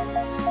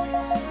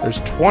it.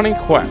 There's 20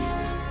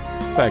 quests.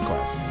 Side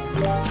quests.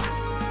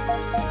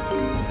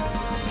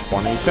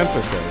 20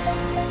 synthesis.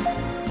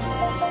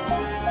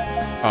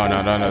 Oh,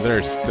 no,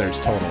 there's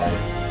totally.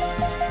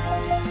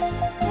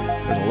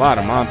 There's a lot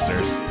of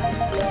monsters.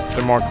 Is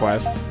there more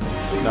quests?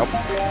 Nope.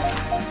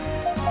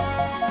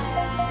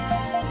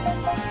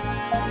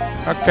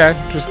 Okay,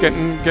 just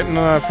getting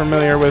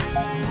familiar with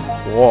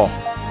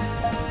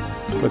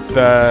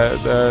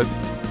the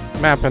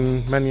map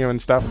and menu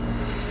and stuff.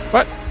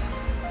 But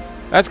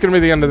that's gonna be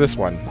the end of this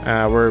one.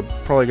 We're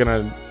probably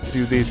gonna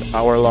do these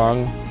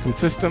hour-long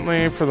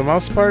consistently for the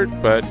most part,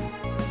 but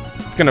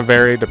it's gonna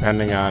vary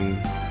depending on,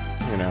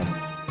 you know,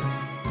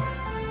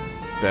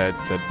 that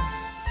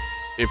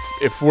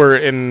if we're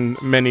in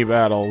many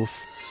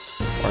battles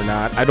or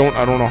not. I don't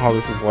know how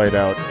this is laid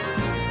out.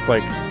 It's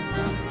like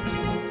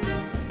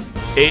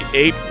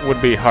 8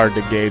 would be hard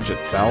to gauge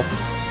itself,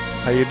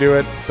 how you do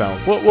it, so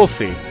we'll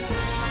see.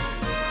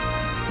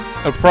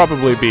 It'll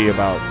probably be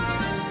about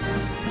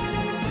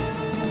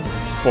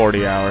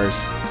 40 hours.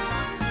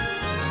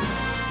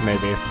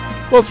 Maybe.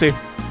 We'll see.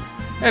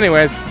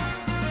 Anyways,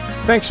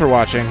 thanks for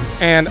watching,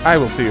 and I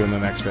will see you in the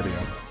next video.